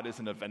say God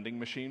isn't a vending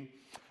machine.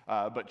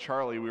 But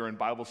Charlie, we were in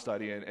Bible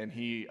study, and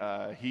he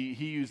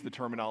used the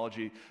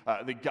terminology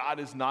that God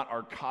is not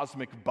our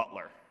cosmic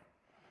butler,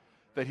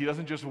 that he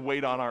doesn't just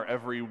wait on our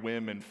every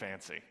whim and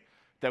fancy,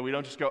 that we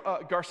don't just go,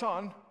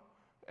 garçon,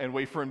 and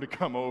wait for him to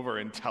come over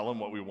and tell him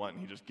what we want,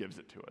 and he just gives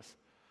it to us.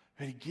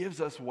 And he gives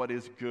us what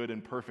is good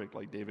and perfect,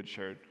 like David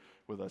shared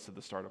with us at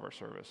the start of our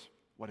service.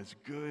 What is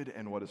good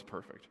and what is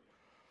perfect.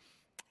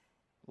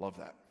 Love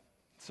that.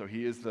 So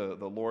he is the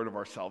Lord of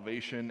our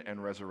salvation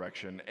and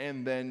resurrection.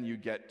 And then you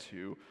get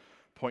to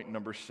point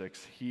number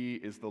 6. He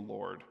is the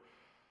Lord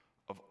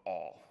of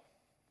all.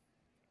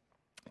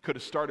 Could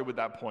have started with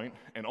that point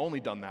and only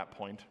done that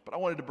point, but I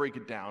wanted to break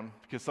it down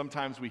because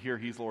sometimes we hear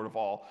he's Lord of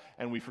all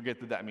and we forget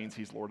that that means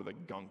he's Lord of the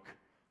gunk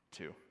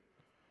too.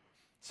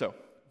 So,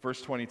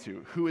 verse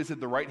 22, who is at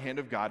the right hand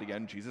of God,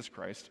 again, Jesus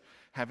Christ,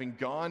 having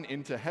gone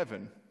into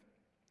heaven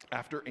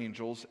after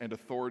angels and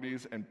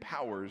authorities and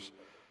powers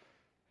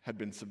had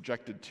been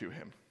subjected to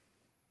him.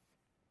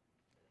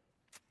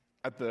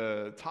 At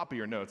the top of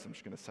your notes, I'm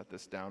just going to set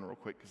this down real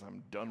quick because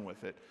I'm done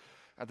with it.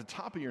 At the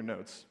top of your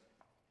notes,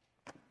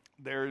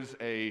 there's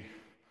a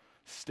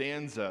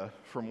stanza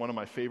from one of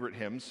my favorite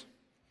hymns.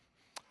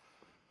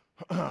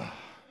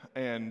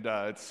 And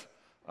it's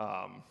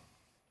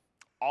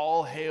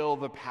all hail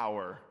the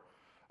power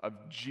of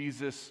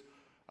Jesus.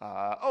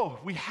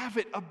 We have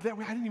it up there.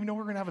 I didn't even know we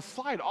were going to have a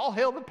slide. All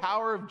hail the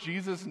power of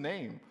Jesus'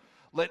 name.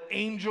 Let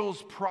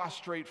angels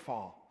prostrate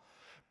fall.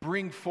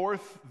 Bring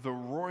forth the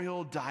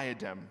royal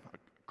diadem, a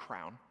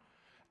crown,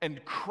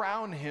 and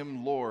crown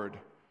him Lord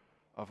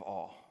of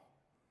all.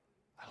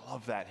 I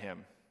love that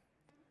hymn.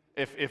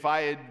 If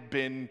I had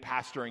been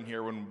pastoring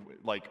here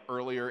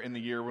earlier in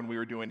the year when we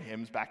were doing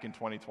hymns back in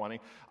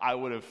 2020, I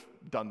would have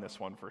done this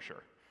one for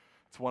sure.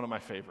 It's one of my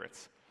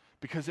favorites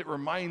because it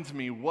reminds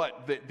me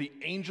that the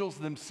angels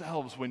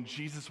themselves, when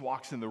Jesus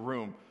walks in the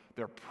room,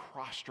 they're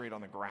prostrate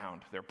on the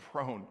ground. They're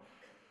prone.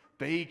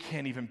 they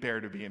can't even bear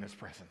to be in his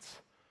presence.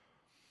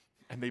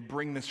 And they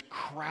bring this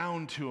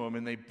crown to him,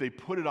 and they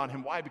put it on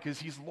him. Why? Because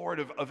he's Lord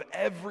of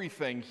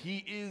everything. He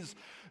is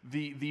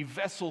the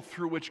vessel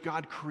through which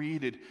God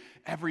created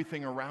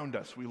everything around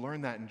us. We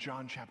learn that in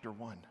John chapter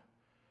 1,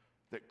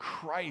 that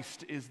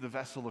Christ is the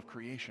vessel of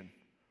creation.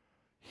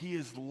 He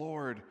is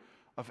Lord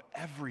of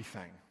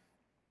everything.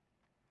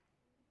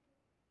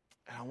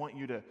 And I want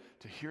you to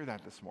hear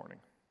that this morning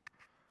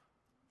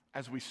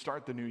as we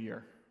start the new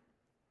year,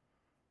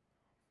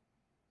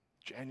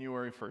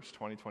 January 1st,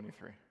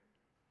 2023.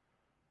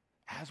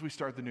 As we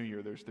start the new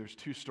year, there's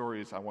two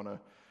stories I want to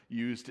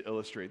use to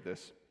illustrate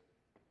this.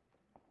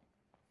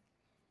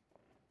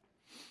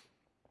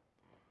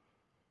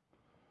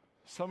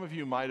 Some of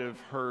you might have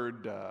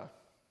heard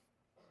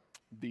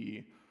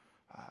the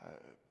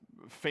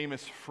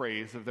famous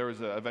phrase of there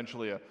was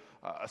eventually a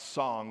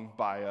song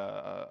by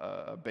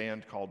a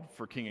band called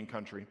For King and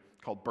Country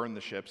called Burn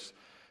the Ships.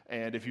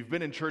 And if you've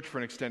been in church for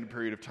an extended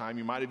period of time,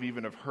 you might have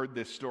even have heard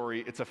this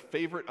story. It's a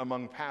favorite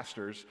among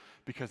pastors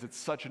because it's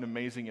such an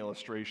amazing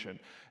illustration,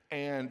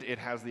 and it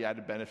has the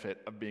added benefit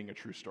of being a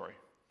true story.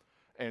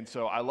 And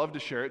so I love to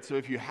share it. So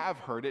if you have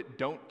heard it,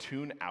 don't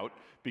tune out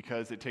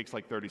because it takes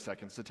like 30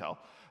 seconds to tell.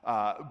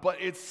 But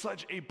it's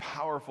such a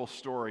powerful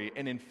story.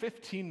 And in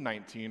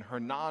 1519,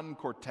 Hernan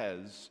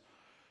Cortez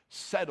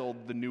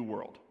settled the New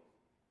World.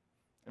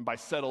 And by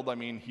settled, I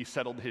mean he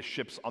settled his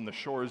ships on the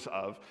shores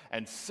of,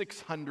 and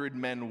 600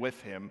 men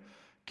with him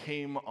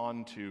came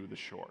onto the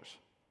shores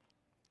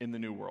in the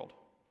New World.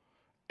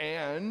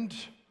 And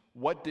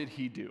what did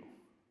he do?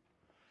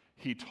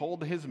 He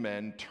told his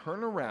men,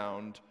 turn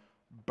around,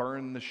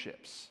 burn the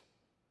ships.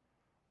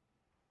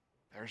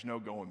 There's no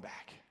going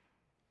back.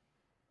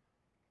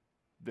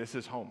 This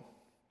is home.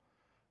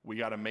 We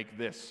got to make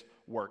this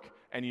work.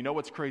 And you know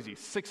what's crazy?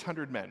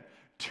 600 men.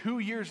 2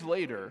 years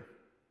later,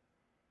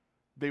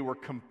 they were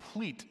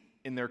complete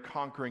in their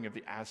conquering of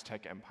the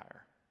Aztec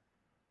Empire.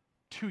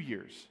 2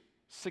 years,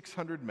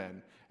 600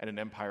 men, and an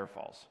empire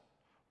falls.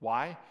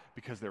 Why?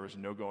 Because there was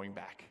no going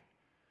back.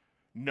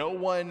 No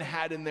one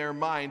had in their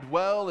mind,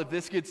 well, if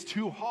this gets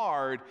too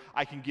hard,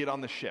 I can get on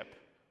the ship.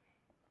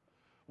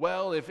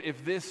 Well,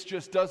 if this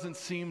just doesn't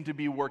seem to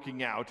be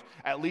working out,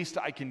 at least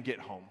I can get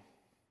home.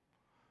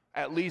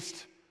 At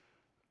least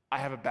I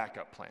have a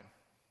backup plan.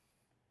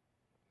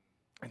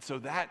 And so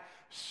that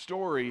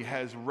story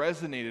has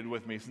resonated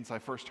with me since I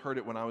first heard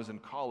it when I was in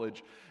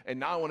college. And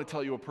now I want to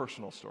tell you a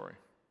personal story.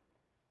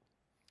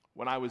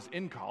 When I was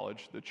in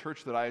college, the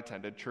church that I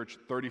attended, Church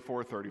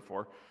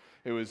 3434,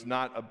 it was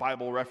not a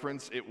Bible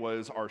reference, it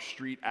was our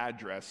street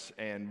address.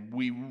 And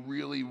we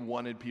really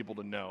wanted people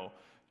to know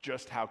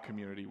just how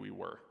community we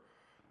were.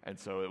 And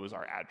so it was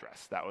our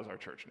address. That was our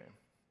church name.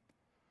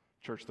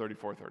 Church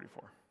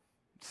 3434.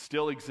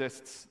 Still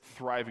exists,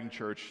 thriving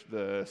church.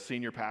 The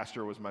senior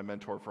pastor was my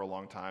mentor for a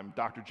long time.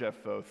 Dr. Jeff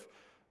Foth,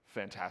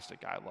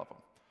 fantastic guy, I love him.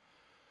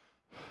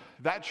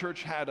 That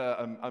church had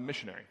a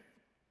missionary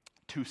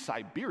to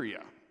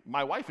Siberia.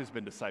 My wife has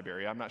been to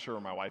Siberia. I'm not sure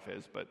where my wife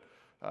is, but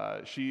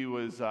she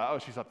was,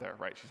 she's up there,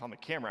 right? She's on the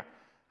camera.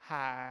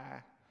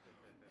 Hi.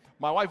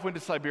 My wife went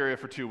to Siberia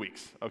for 2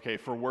 weeks, okay,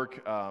 for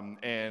work,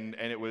 and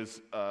it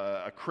was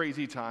a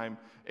crazy time.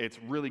 It's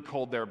really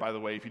cold there, by the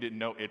way. If you didn't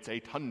know, it's a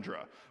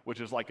tundra, which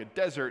is like a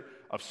desert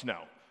of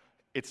snow.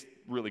 It's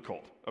really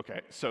cold,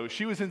 okay? So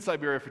she was in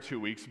Siberia for 2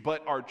 weeks,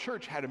 but our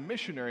church had a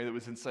missionary that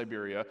was in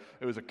Siberia.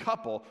 It was a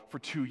couple for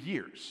 2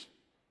 years.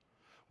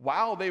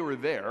 While they were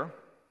there,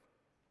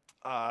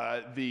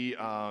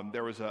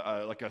 there was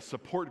a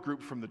support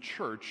group from the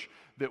church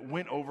that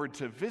went over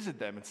to visit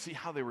them and see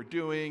how they were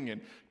doing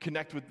and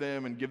connect with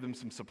them and give them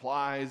some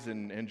supplies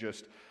and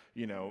just,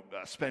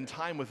 spend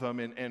time with them.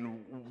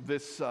 And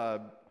this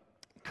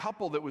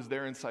couple that was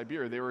there in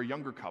Siberia, they were a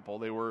younger couple.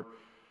 They were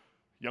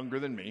younger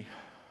than me,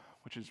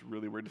 which is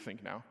really weird to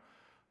think now.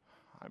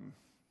 I'm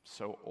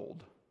so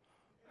old.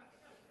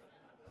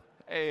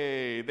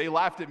 Hey, they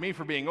laughed at me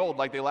for being old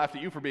like they laughed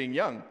at you for being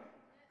young.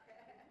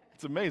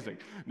 It's amazing.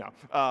 No.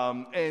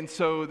 And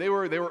so they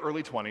were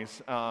early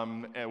 20s,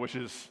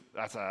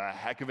 that's a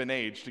heck of an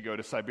age to go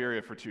to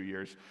Siberia for 2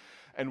 years.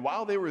 And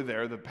while they were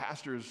there, the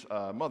pastor's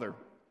mother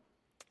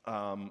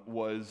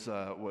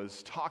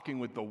was talking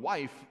with the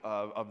wife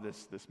of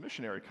this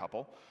missionary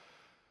couple,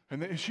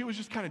 and she was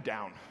just kind of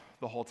down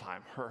the whole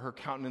time. Her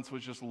countenance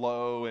was just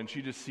low, and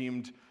she just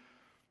seemed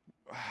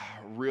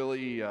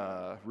really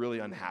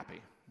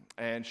unhappy.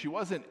 And she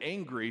wasn't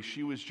angry,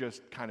 she was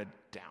just kind of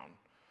down.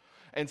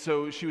 And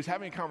so she was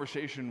having a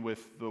conversation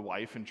with the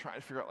wife and trying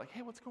to figure out, like,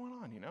 hey, what's going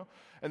on,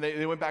 And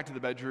they went back to the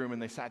bedroom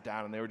and they sat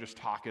down and they were just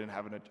talking and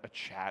having a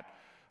chat.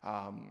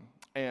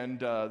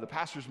 The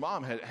pastor's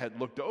mom had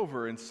looked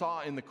over and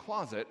saw in the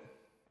closet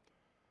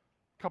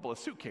a couple of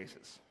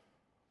suitcases.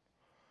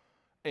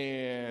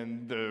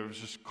 And there was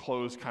just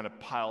clothes kind of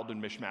piled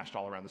and mishmashed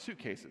all around the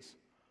suitcases.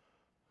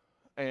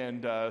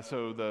 And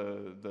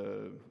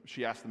so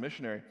she asked the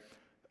missionary,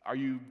 are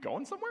you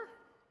going somewhere?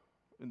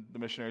 And the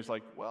missionary's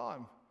like, well,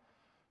 I'm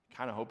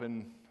kind of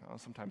hoping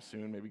sometime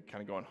soon, maybe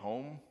kind of going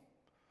home.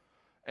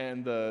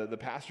 And the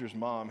pastor's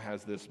mom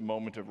has this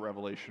moment of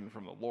revelation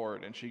from the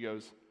Lord, and she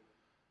goes,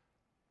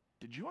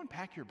 "Did you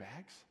unpack your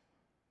bags?"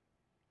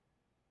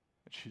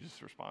 And she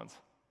just responds,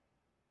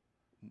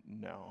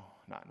 "No,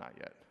 not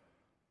yet."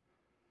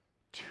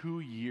 2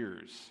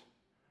 years.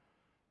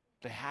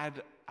 They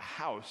had a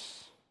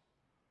house,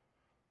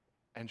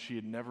 and she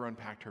had never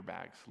unpacked her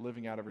bags,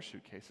 living out of her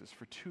suitcases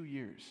for 2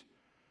 years.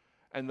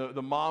 And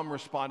the mom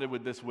responded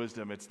with this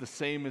wisdom. It's the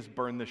same as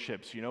burn the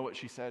ships. You know what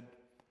she said?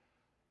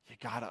 You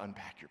got to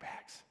unpack your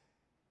bags.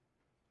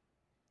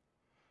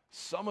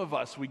 Some of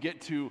us, we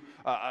get to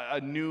a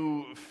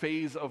new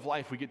phase of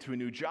life. We get to a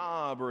new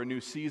job or a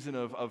new season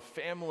of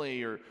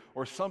family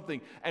or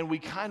something, and we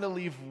kind of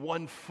leave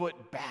one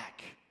foot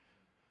back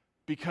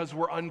because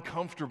we're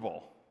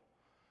uncomfortable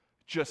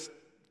just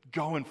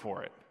going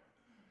for it.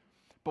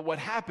 But what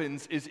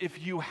happens is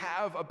if you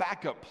have a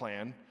backup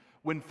plan,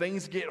 when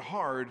things get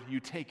hard,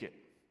 you take it.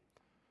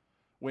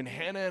 When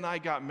Hannah and I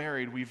got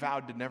married, we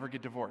vowed to never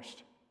get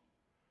divorced.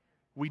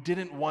 We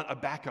didn't want a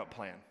backup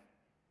plan.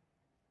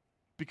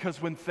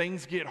 Because when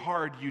things get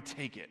hard, you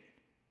take it.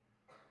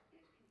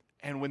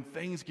 And when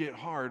things get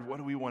hard, what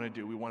do? We want to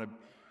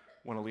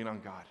lean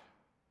on God.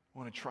 We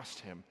want to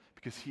trust Him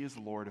because He is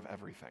Lord of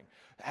everything.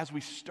 As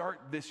we start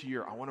this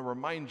year, I want to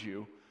remind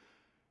you,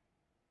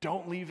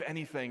 don't leave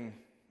anything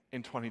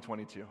in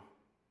 2022.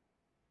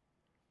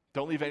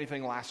 Don't leave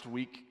anything last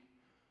week.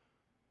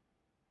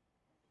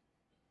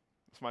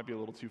 This might be a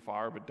little too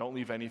far, but don't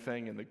leave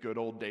anything in the good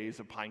old days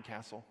of Pine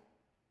Castle.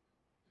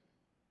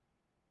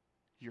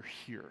 You're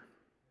here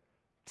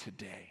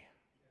today.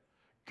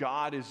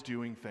 God is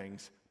doing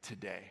things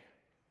today.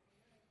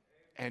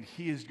 And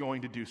He is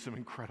going to do some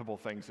incredible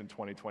things in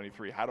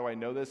 2023. How do I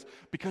know this?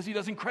 Because He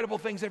does incredible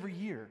things every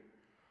year.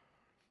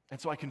 And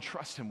so I can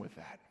trust Him with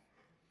that.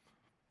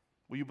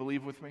 Will you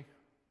believe with me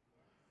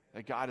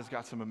that God has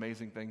got some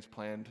amazing things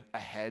planned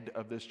ahead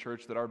of this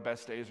church, that our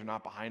best days are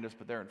not behind us,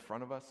 but they're in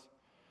front of us?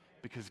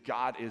 Because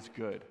God is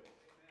good.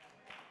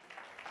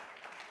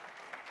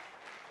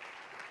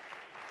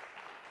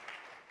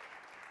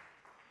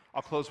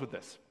 I'll close with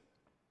this.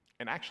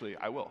 And actually,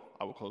 I will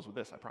close with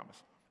this, I promise.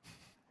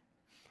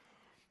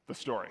 The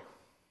story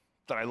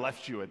that I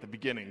left you at the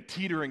beginning,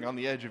 teetering on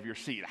the edge of your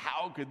seat.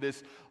 How could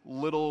this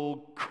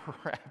little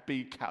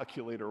crappy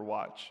calculator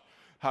watch,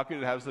 how could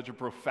it have such a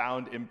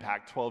profound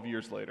impact 12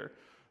 years later?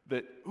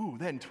 That,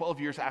 then 12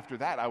 years after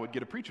that, I would get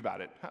to preach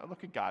about it.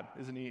 Look at God.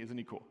 Isn't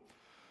he cool?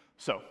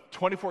 So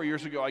 24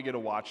 years ago, I get a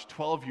watch.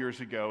 12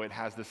 years ago, it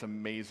has this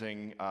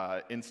amazing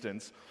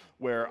instance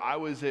where I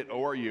was at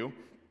ORU.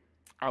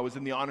 I was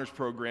in the honors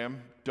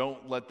program.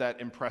 Don't let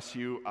that impress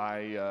you.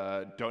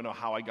 I don't know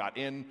how I got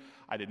in.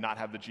 I did not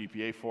have the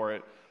GPA for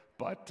it,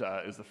 but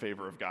it was the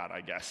favor of God,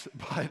 I guess.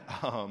 But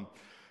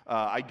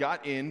I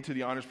got into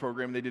the honors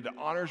program. They did an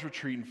honors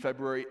retreat in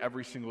February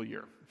every single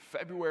year.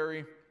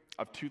 February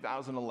of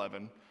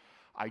 2011,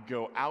 I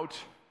go out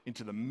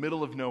into the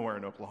middle of nowhere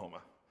in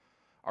Oklahoma.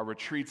 Our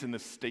retreats in the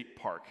state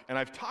park. And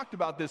I've talked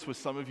about this with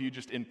some of you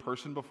just in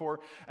person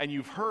before, and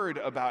you've heard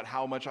about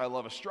how much I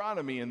love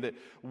astronomy, and that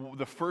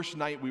the first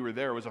night we were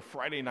there was a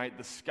Friday night.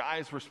 The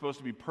skies were supposed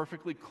to be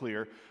perfectly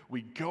clear.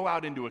 We go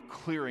out into a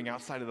clearing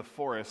outside of the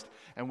forest,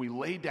 and we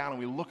lay down and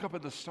we look up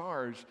at the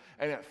stars,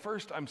 and at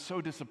first I'm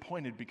so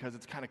disappointed because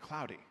it's kind of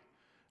cloudy.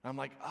 And I'm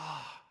like,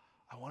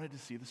 I wanted to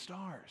see the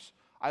stars.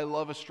 I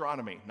love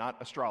astronomy,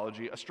 not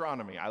astrology,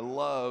 astronomy. I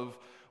love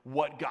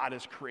what God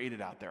has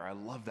created out there. I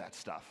love that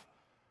stuff.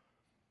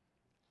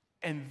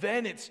 And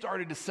then it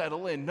started to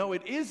settle in. No,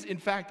 it is, in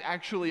fact,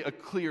 actually a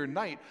clear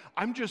night.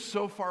 I'm just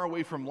so far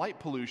away from light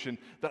pollution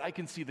that I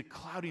can see the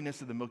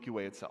cloudiness of the Milky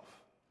Way itself.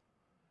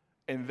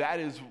 And that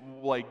is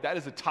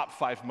a top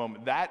 5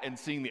 moment. That and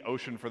seeing the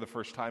ocean for the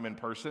first time in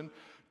person,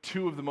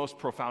 2 of the most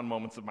profound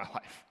moments of my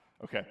life,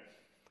 okay?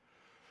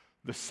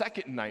 The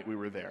second night we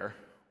were there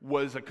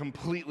was a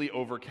completely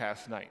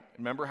overcast night.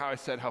 Remember how I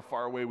said how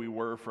far away we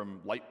were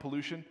from light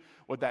pollution?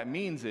 What that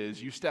means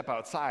is you step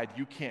outside,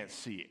 you can't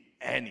see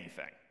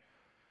anything.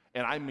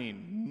 And I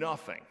mean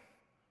nothing,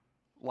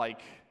 like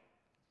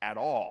at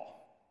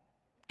all,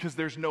 because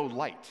there's no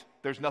light.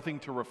 There's nothing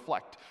to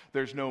reflect.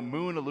 There's no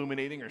moon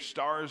illuminating or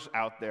stars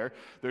out there.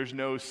 There's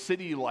no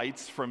city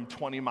lights from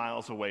 20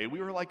 miles away.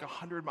 We were like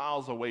 100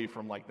 miles away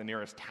from like the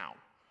nearest town.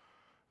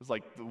 It was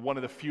like one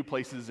of the few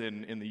places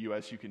in the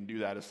U.S. you can do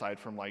that aside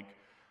from like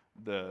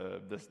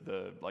the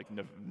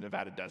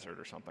Nevada desert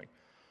or something.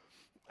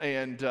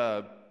 And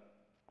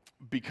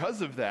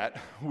because of that,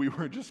 we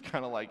were just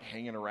kind of like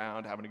hanging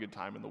around, having a good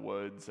time in the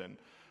woods. And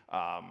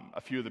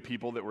a few of the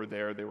people that were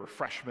there, they were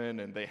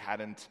freshmen and they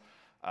hadn't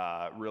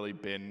really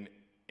been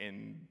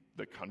in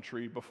the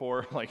country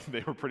before. Like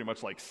they were pretty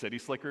much like city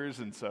slickers.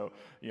 And so,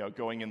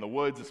 going in the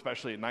woods,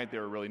 especially at night, they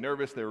were really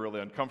nervous. They were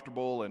really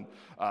uncomfortable. And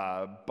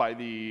by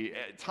the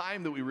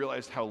time that we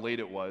realized how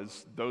late it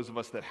was, those of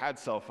us that had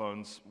cell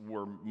phones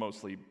were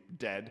mostly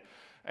dead.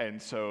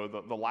 And so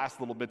the last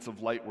little bits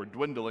of light were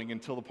dwindling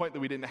until the point that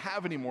we didn't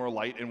have any more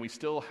light, and we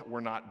still were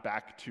not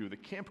back to the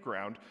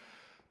campground.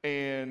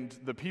 And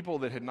the people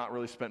that had not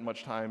really spent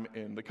much time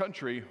in the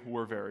country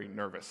were very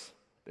nervous.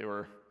 They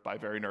were, by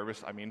very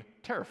nervous, I mean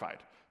terrified.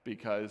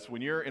 Because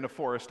when you're in a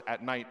forest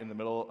at night in the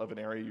middle of an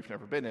area you've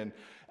never been in,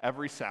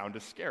 every sound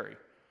is scary.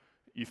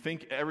 You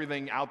think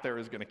everything out there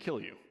is going to kill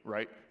you,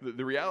 right?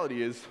 The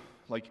reality is,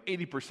 like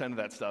 80% of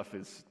that stuff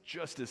is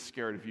just as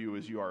scared of you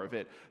as you are of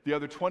it. The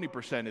other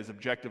 20% is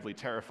objectively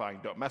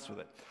terrifying. Don't mess with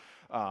it.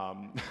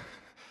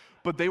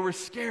 But they were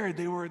scared.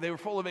 They were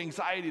full of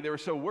anxiety. They were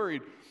so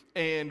worried.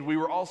 And we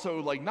were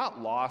also like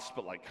not lost,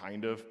 but like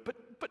kind of,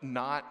 but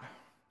not,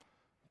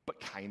 but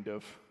kind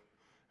of.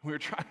 We were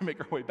trying to make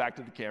our way back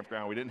to the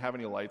campground. We didn't have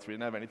any lights. We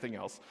didn't have anything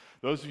else.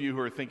 Those of you who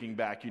are thinking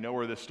back, you know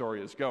where this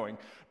story is going.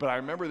 But I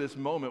remember this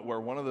moment where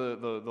one of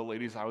the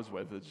ladies I was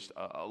with, just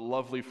a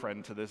lovely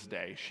friend to this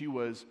day, she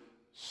was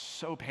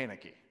so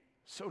panicky,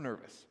 so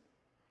nervous.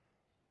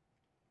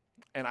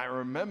 And I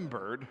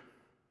remembered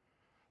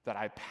that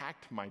I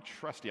packed my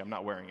trusty, I'm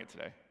not wearing it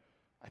today,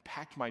 I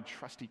packed my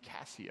trusty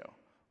Casio.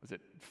 Was it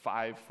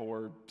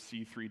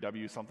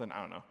 54C3W something?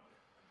 I don't know.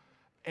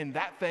 And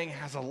that thing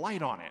has a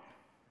light on it.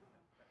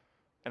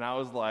 And I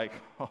was like,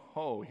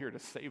 oh, here to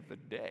save the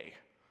day.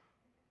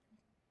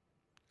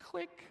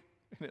 Click,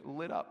 and it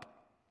lit up,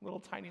 little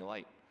tiny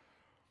light.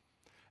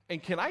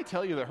 And can I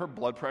tell you that her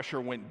blood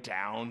pressure went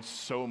down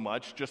so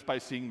much just by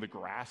seeing the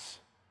grass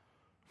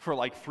for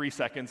like 3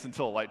 seconds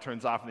until the light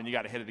turns off, and then you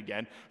got to hit it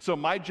again. So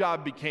my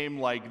job became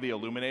like the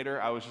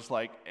illuminator. I was just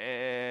like,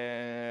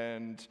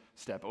 and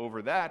step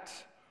over that.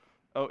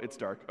 Oh, it's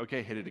dark.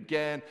 Okay, hit it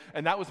again.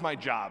 And that was my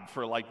job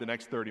for like the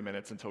next 30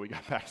 minutes until we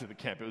got back to the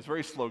camp. It was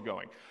very slow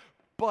going.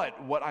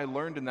 But what I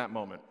learned in that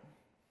moment,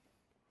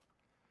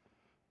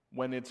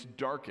 when it's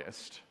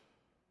darkest,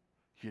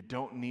 you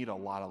don't need a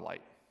lot of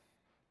light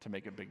to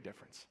make a big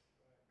difference.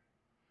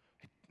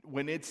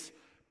 When it's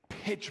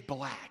pitch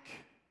black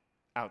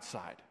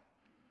outside,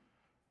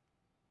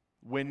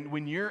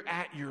 when you're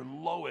at your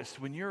lowest,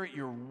 when you're at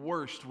your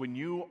worst, when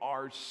you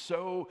are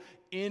so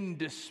in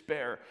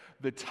despair,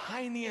 the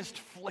tiniest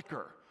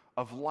flicker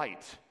of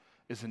light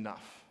is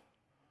enough.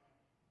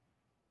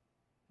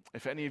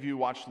 If any of you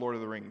watched Lord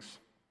of the Rings,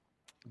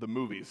 the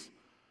movies,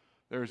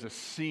 there's a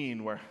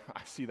scene where,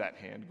 I see that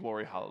hand,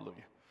 glory,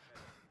 hallelujah.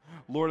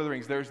 Lord of the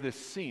Rings, there's this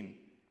scene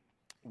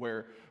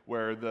where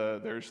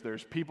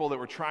there's people that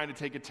were trying to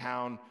take a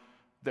town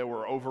that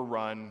were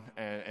overrun,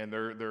 and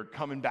they're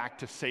coming back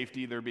to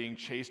safety. They're being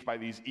chased by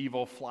these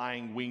evil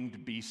flying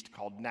winged beasts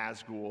called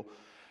Nazgul.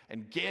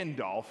 And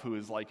Gandalf, who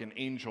is like an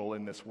angel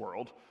in this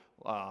world,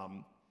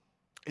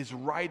 is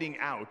riding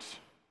out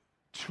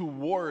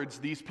towards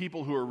these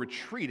people who are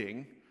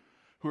retreating,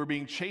 who are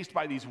being chased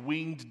by these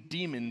winged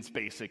demons,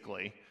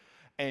 basically.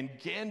 And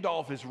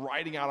Gandalf is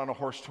riding out on a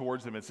horse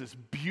towards them. It's this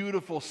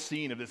beautiful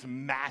scene of this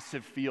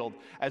massive field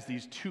as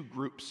these two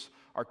groups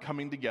are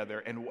coming together.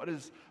 And what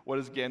does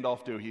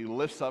Gandalf do? He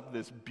lifts up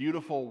this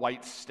beautiful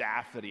white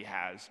staff that he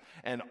has,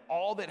 and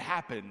all that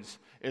happens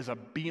is a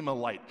beam of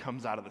light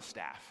comes out of the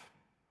staff.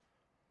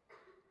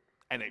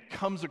 And it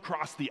comes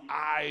across the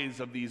eyes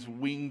of these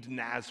winged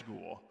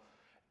Nazgul,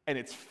 and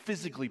it's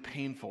physically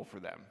painful for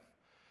them.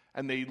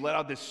 And they let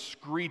out this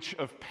screech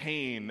of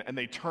pain, and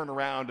they turn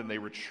around and they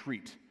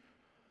retreat.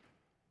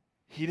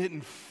 He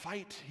didn't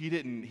fight. He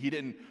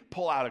didn't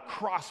pull out a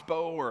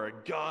crossbow or a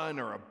gun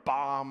or a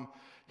bomb.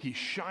 He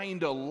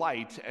shined a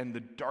light, and the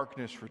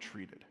darkness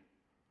retreated.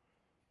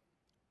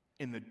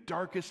 In the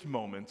darkest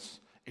moments,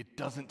 it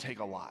doesn't take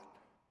a lot.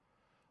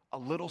 A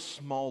little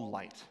small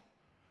light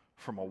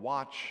from a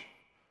watch,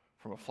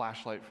 from a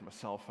flashlight, from a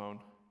cell phone.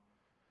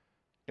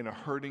 In a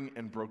hurting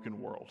and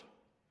broken world,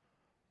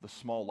 the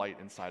small light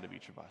inside of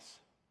each of us.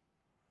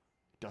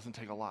 It doesn't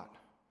take a lot.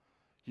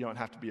 You don't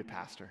have to be a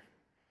pastor.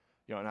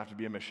 You don't have to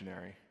be a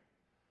missionary.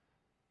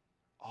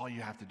 All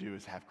you have to do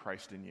is have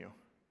Christ in you.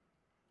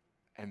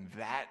 And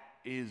that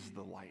is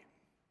the light.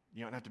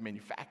 You don't have to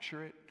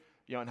manufacture it.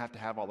 You don't have to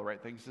have all the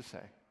right things to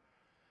say.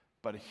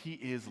 But he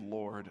is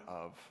Lord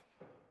of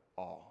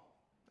all.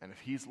 And if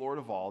he's Lord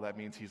of all, that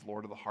means he's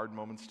Lord of the hard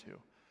moments too.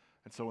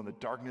 And so when the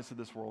darkness of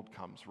this world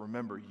comes,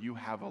 remember, you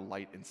have a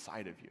light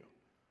inside of you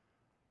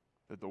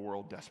that the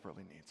world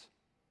desperately needs.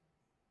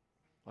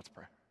 Let's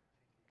pray.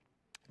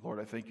 Lord,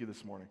 I thank you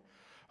this morning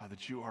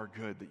that you are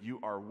good, that you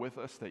are with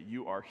us, that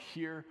you are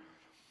here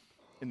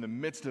in the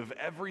midst of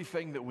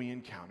everything that we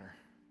encounter,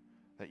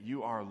 that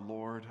you are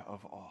Lord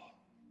of all.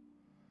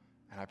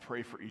 And I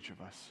pray for each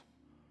of us.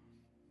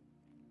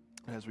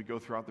 And as we go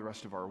throughout the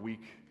rest of our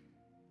week,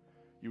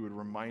 you would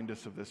remind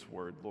us of this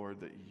word,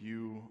 Lord, that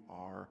you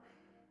are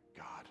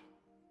God,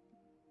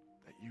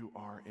 that you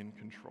are in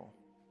control.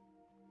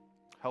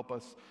 Help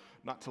us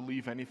not to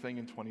leave anything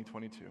in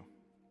 2022.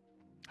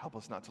 Help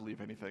us not to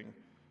leave anything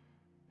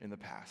in the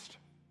past,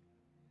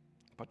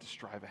 but to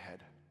strive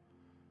ahead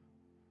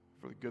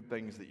for the good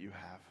things that you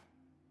have,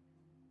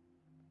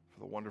 for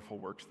the wonderful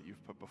works that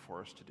you've put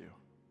before us to do.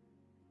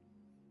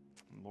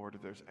 And Lord,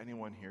 if there's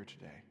anyone here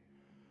today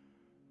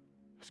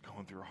who's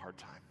going through a hard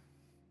time,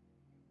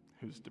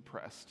 who's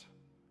depressed,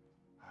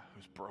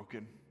 who's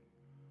broken,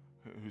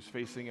 who's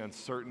facing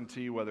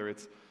uncertainty, whether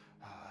it's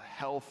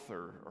health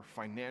or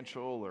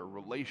financial or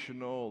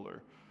relational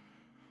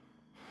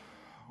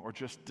or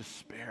just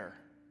despair.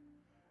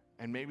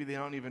 And maybe they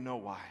don't even know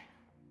why.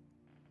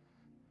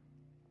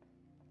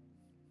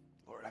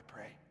 Lord, I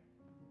pray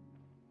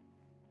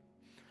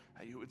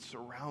that you would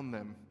surround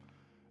them,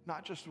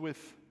 not just with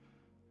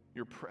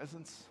your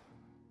presence,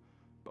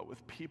 but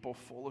with people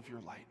full of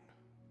your light,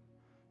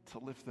 to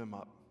lift them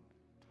up,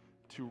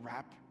 to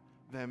wrap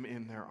them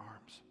in their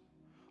arms.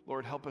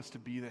 Lord, help us to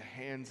be the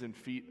hands and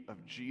feet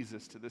of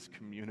Jesus to this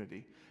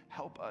community.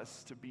 Help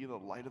us to be the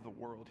light of the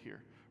world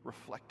here,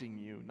 reflecting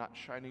you, not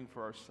shining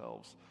for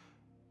ourselves,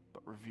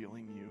 but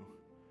revealing you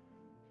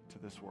to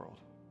this world.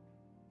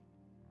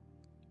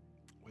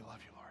 We love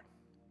you, Lord.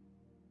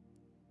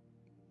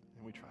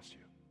 And we trust you.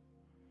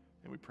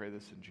 And we pray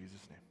this in Jesus'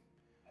 name.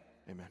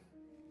 Amen.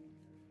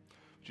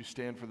 Would you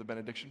stand for the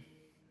benediction?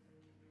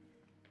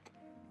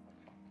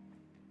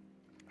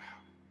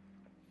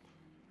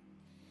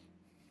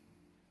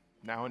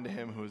 Now unto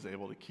him who is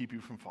able to keep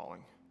you from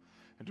falling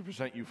and to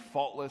present you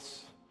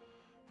faultless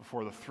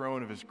before the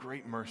throne of his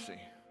great mercy.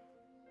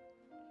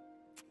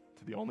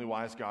 To the only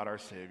wise God, our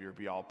Savior,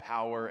 be all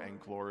power and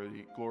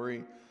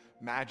glory,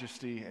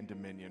 majesty, and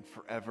dominion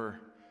forever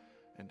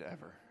and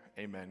ever.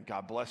 Amen.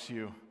 God bless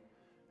you.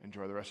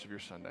 Enjoy the rest of your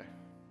Sunday.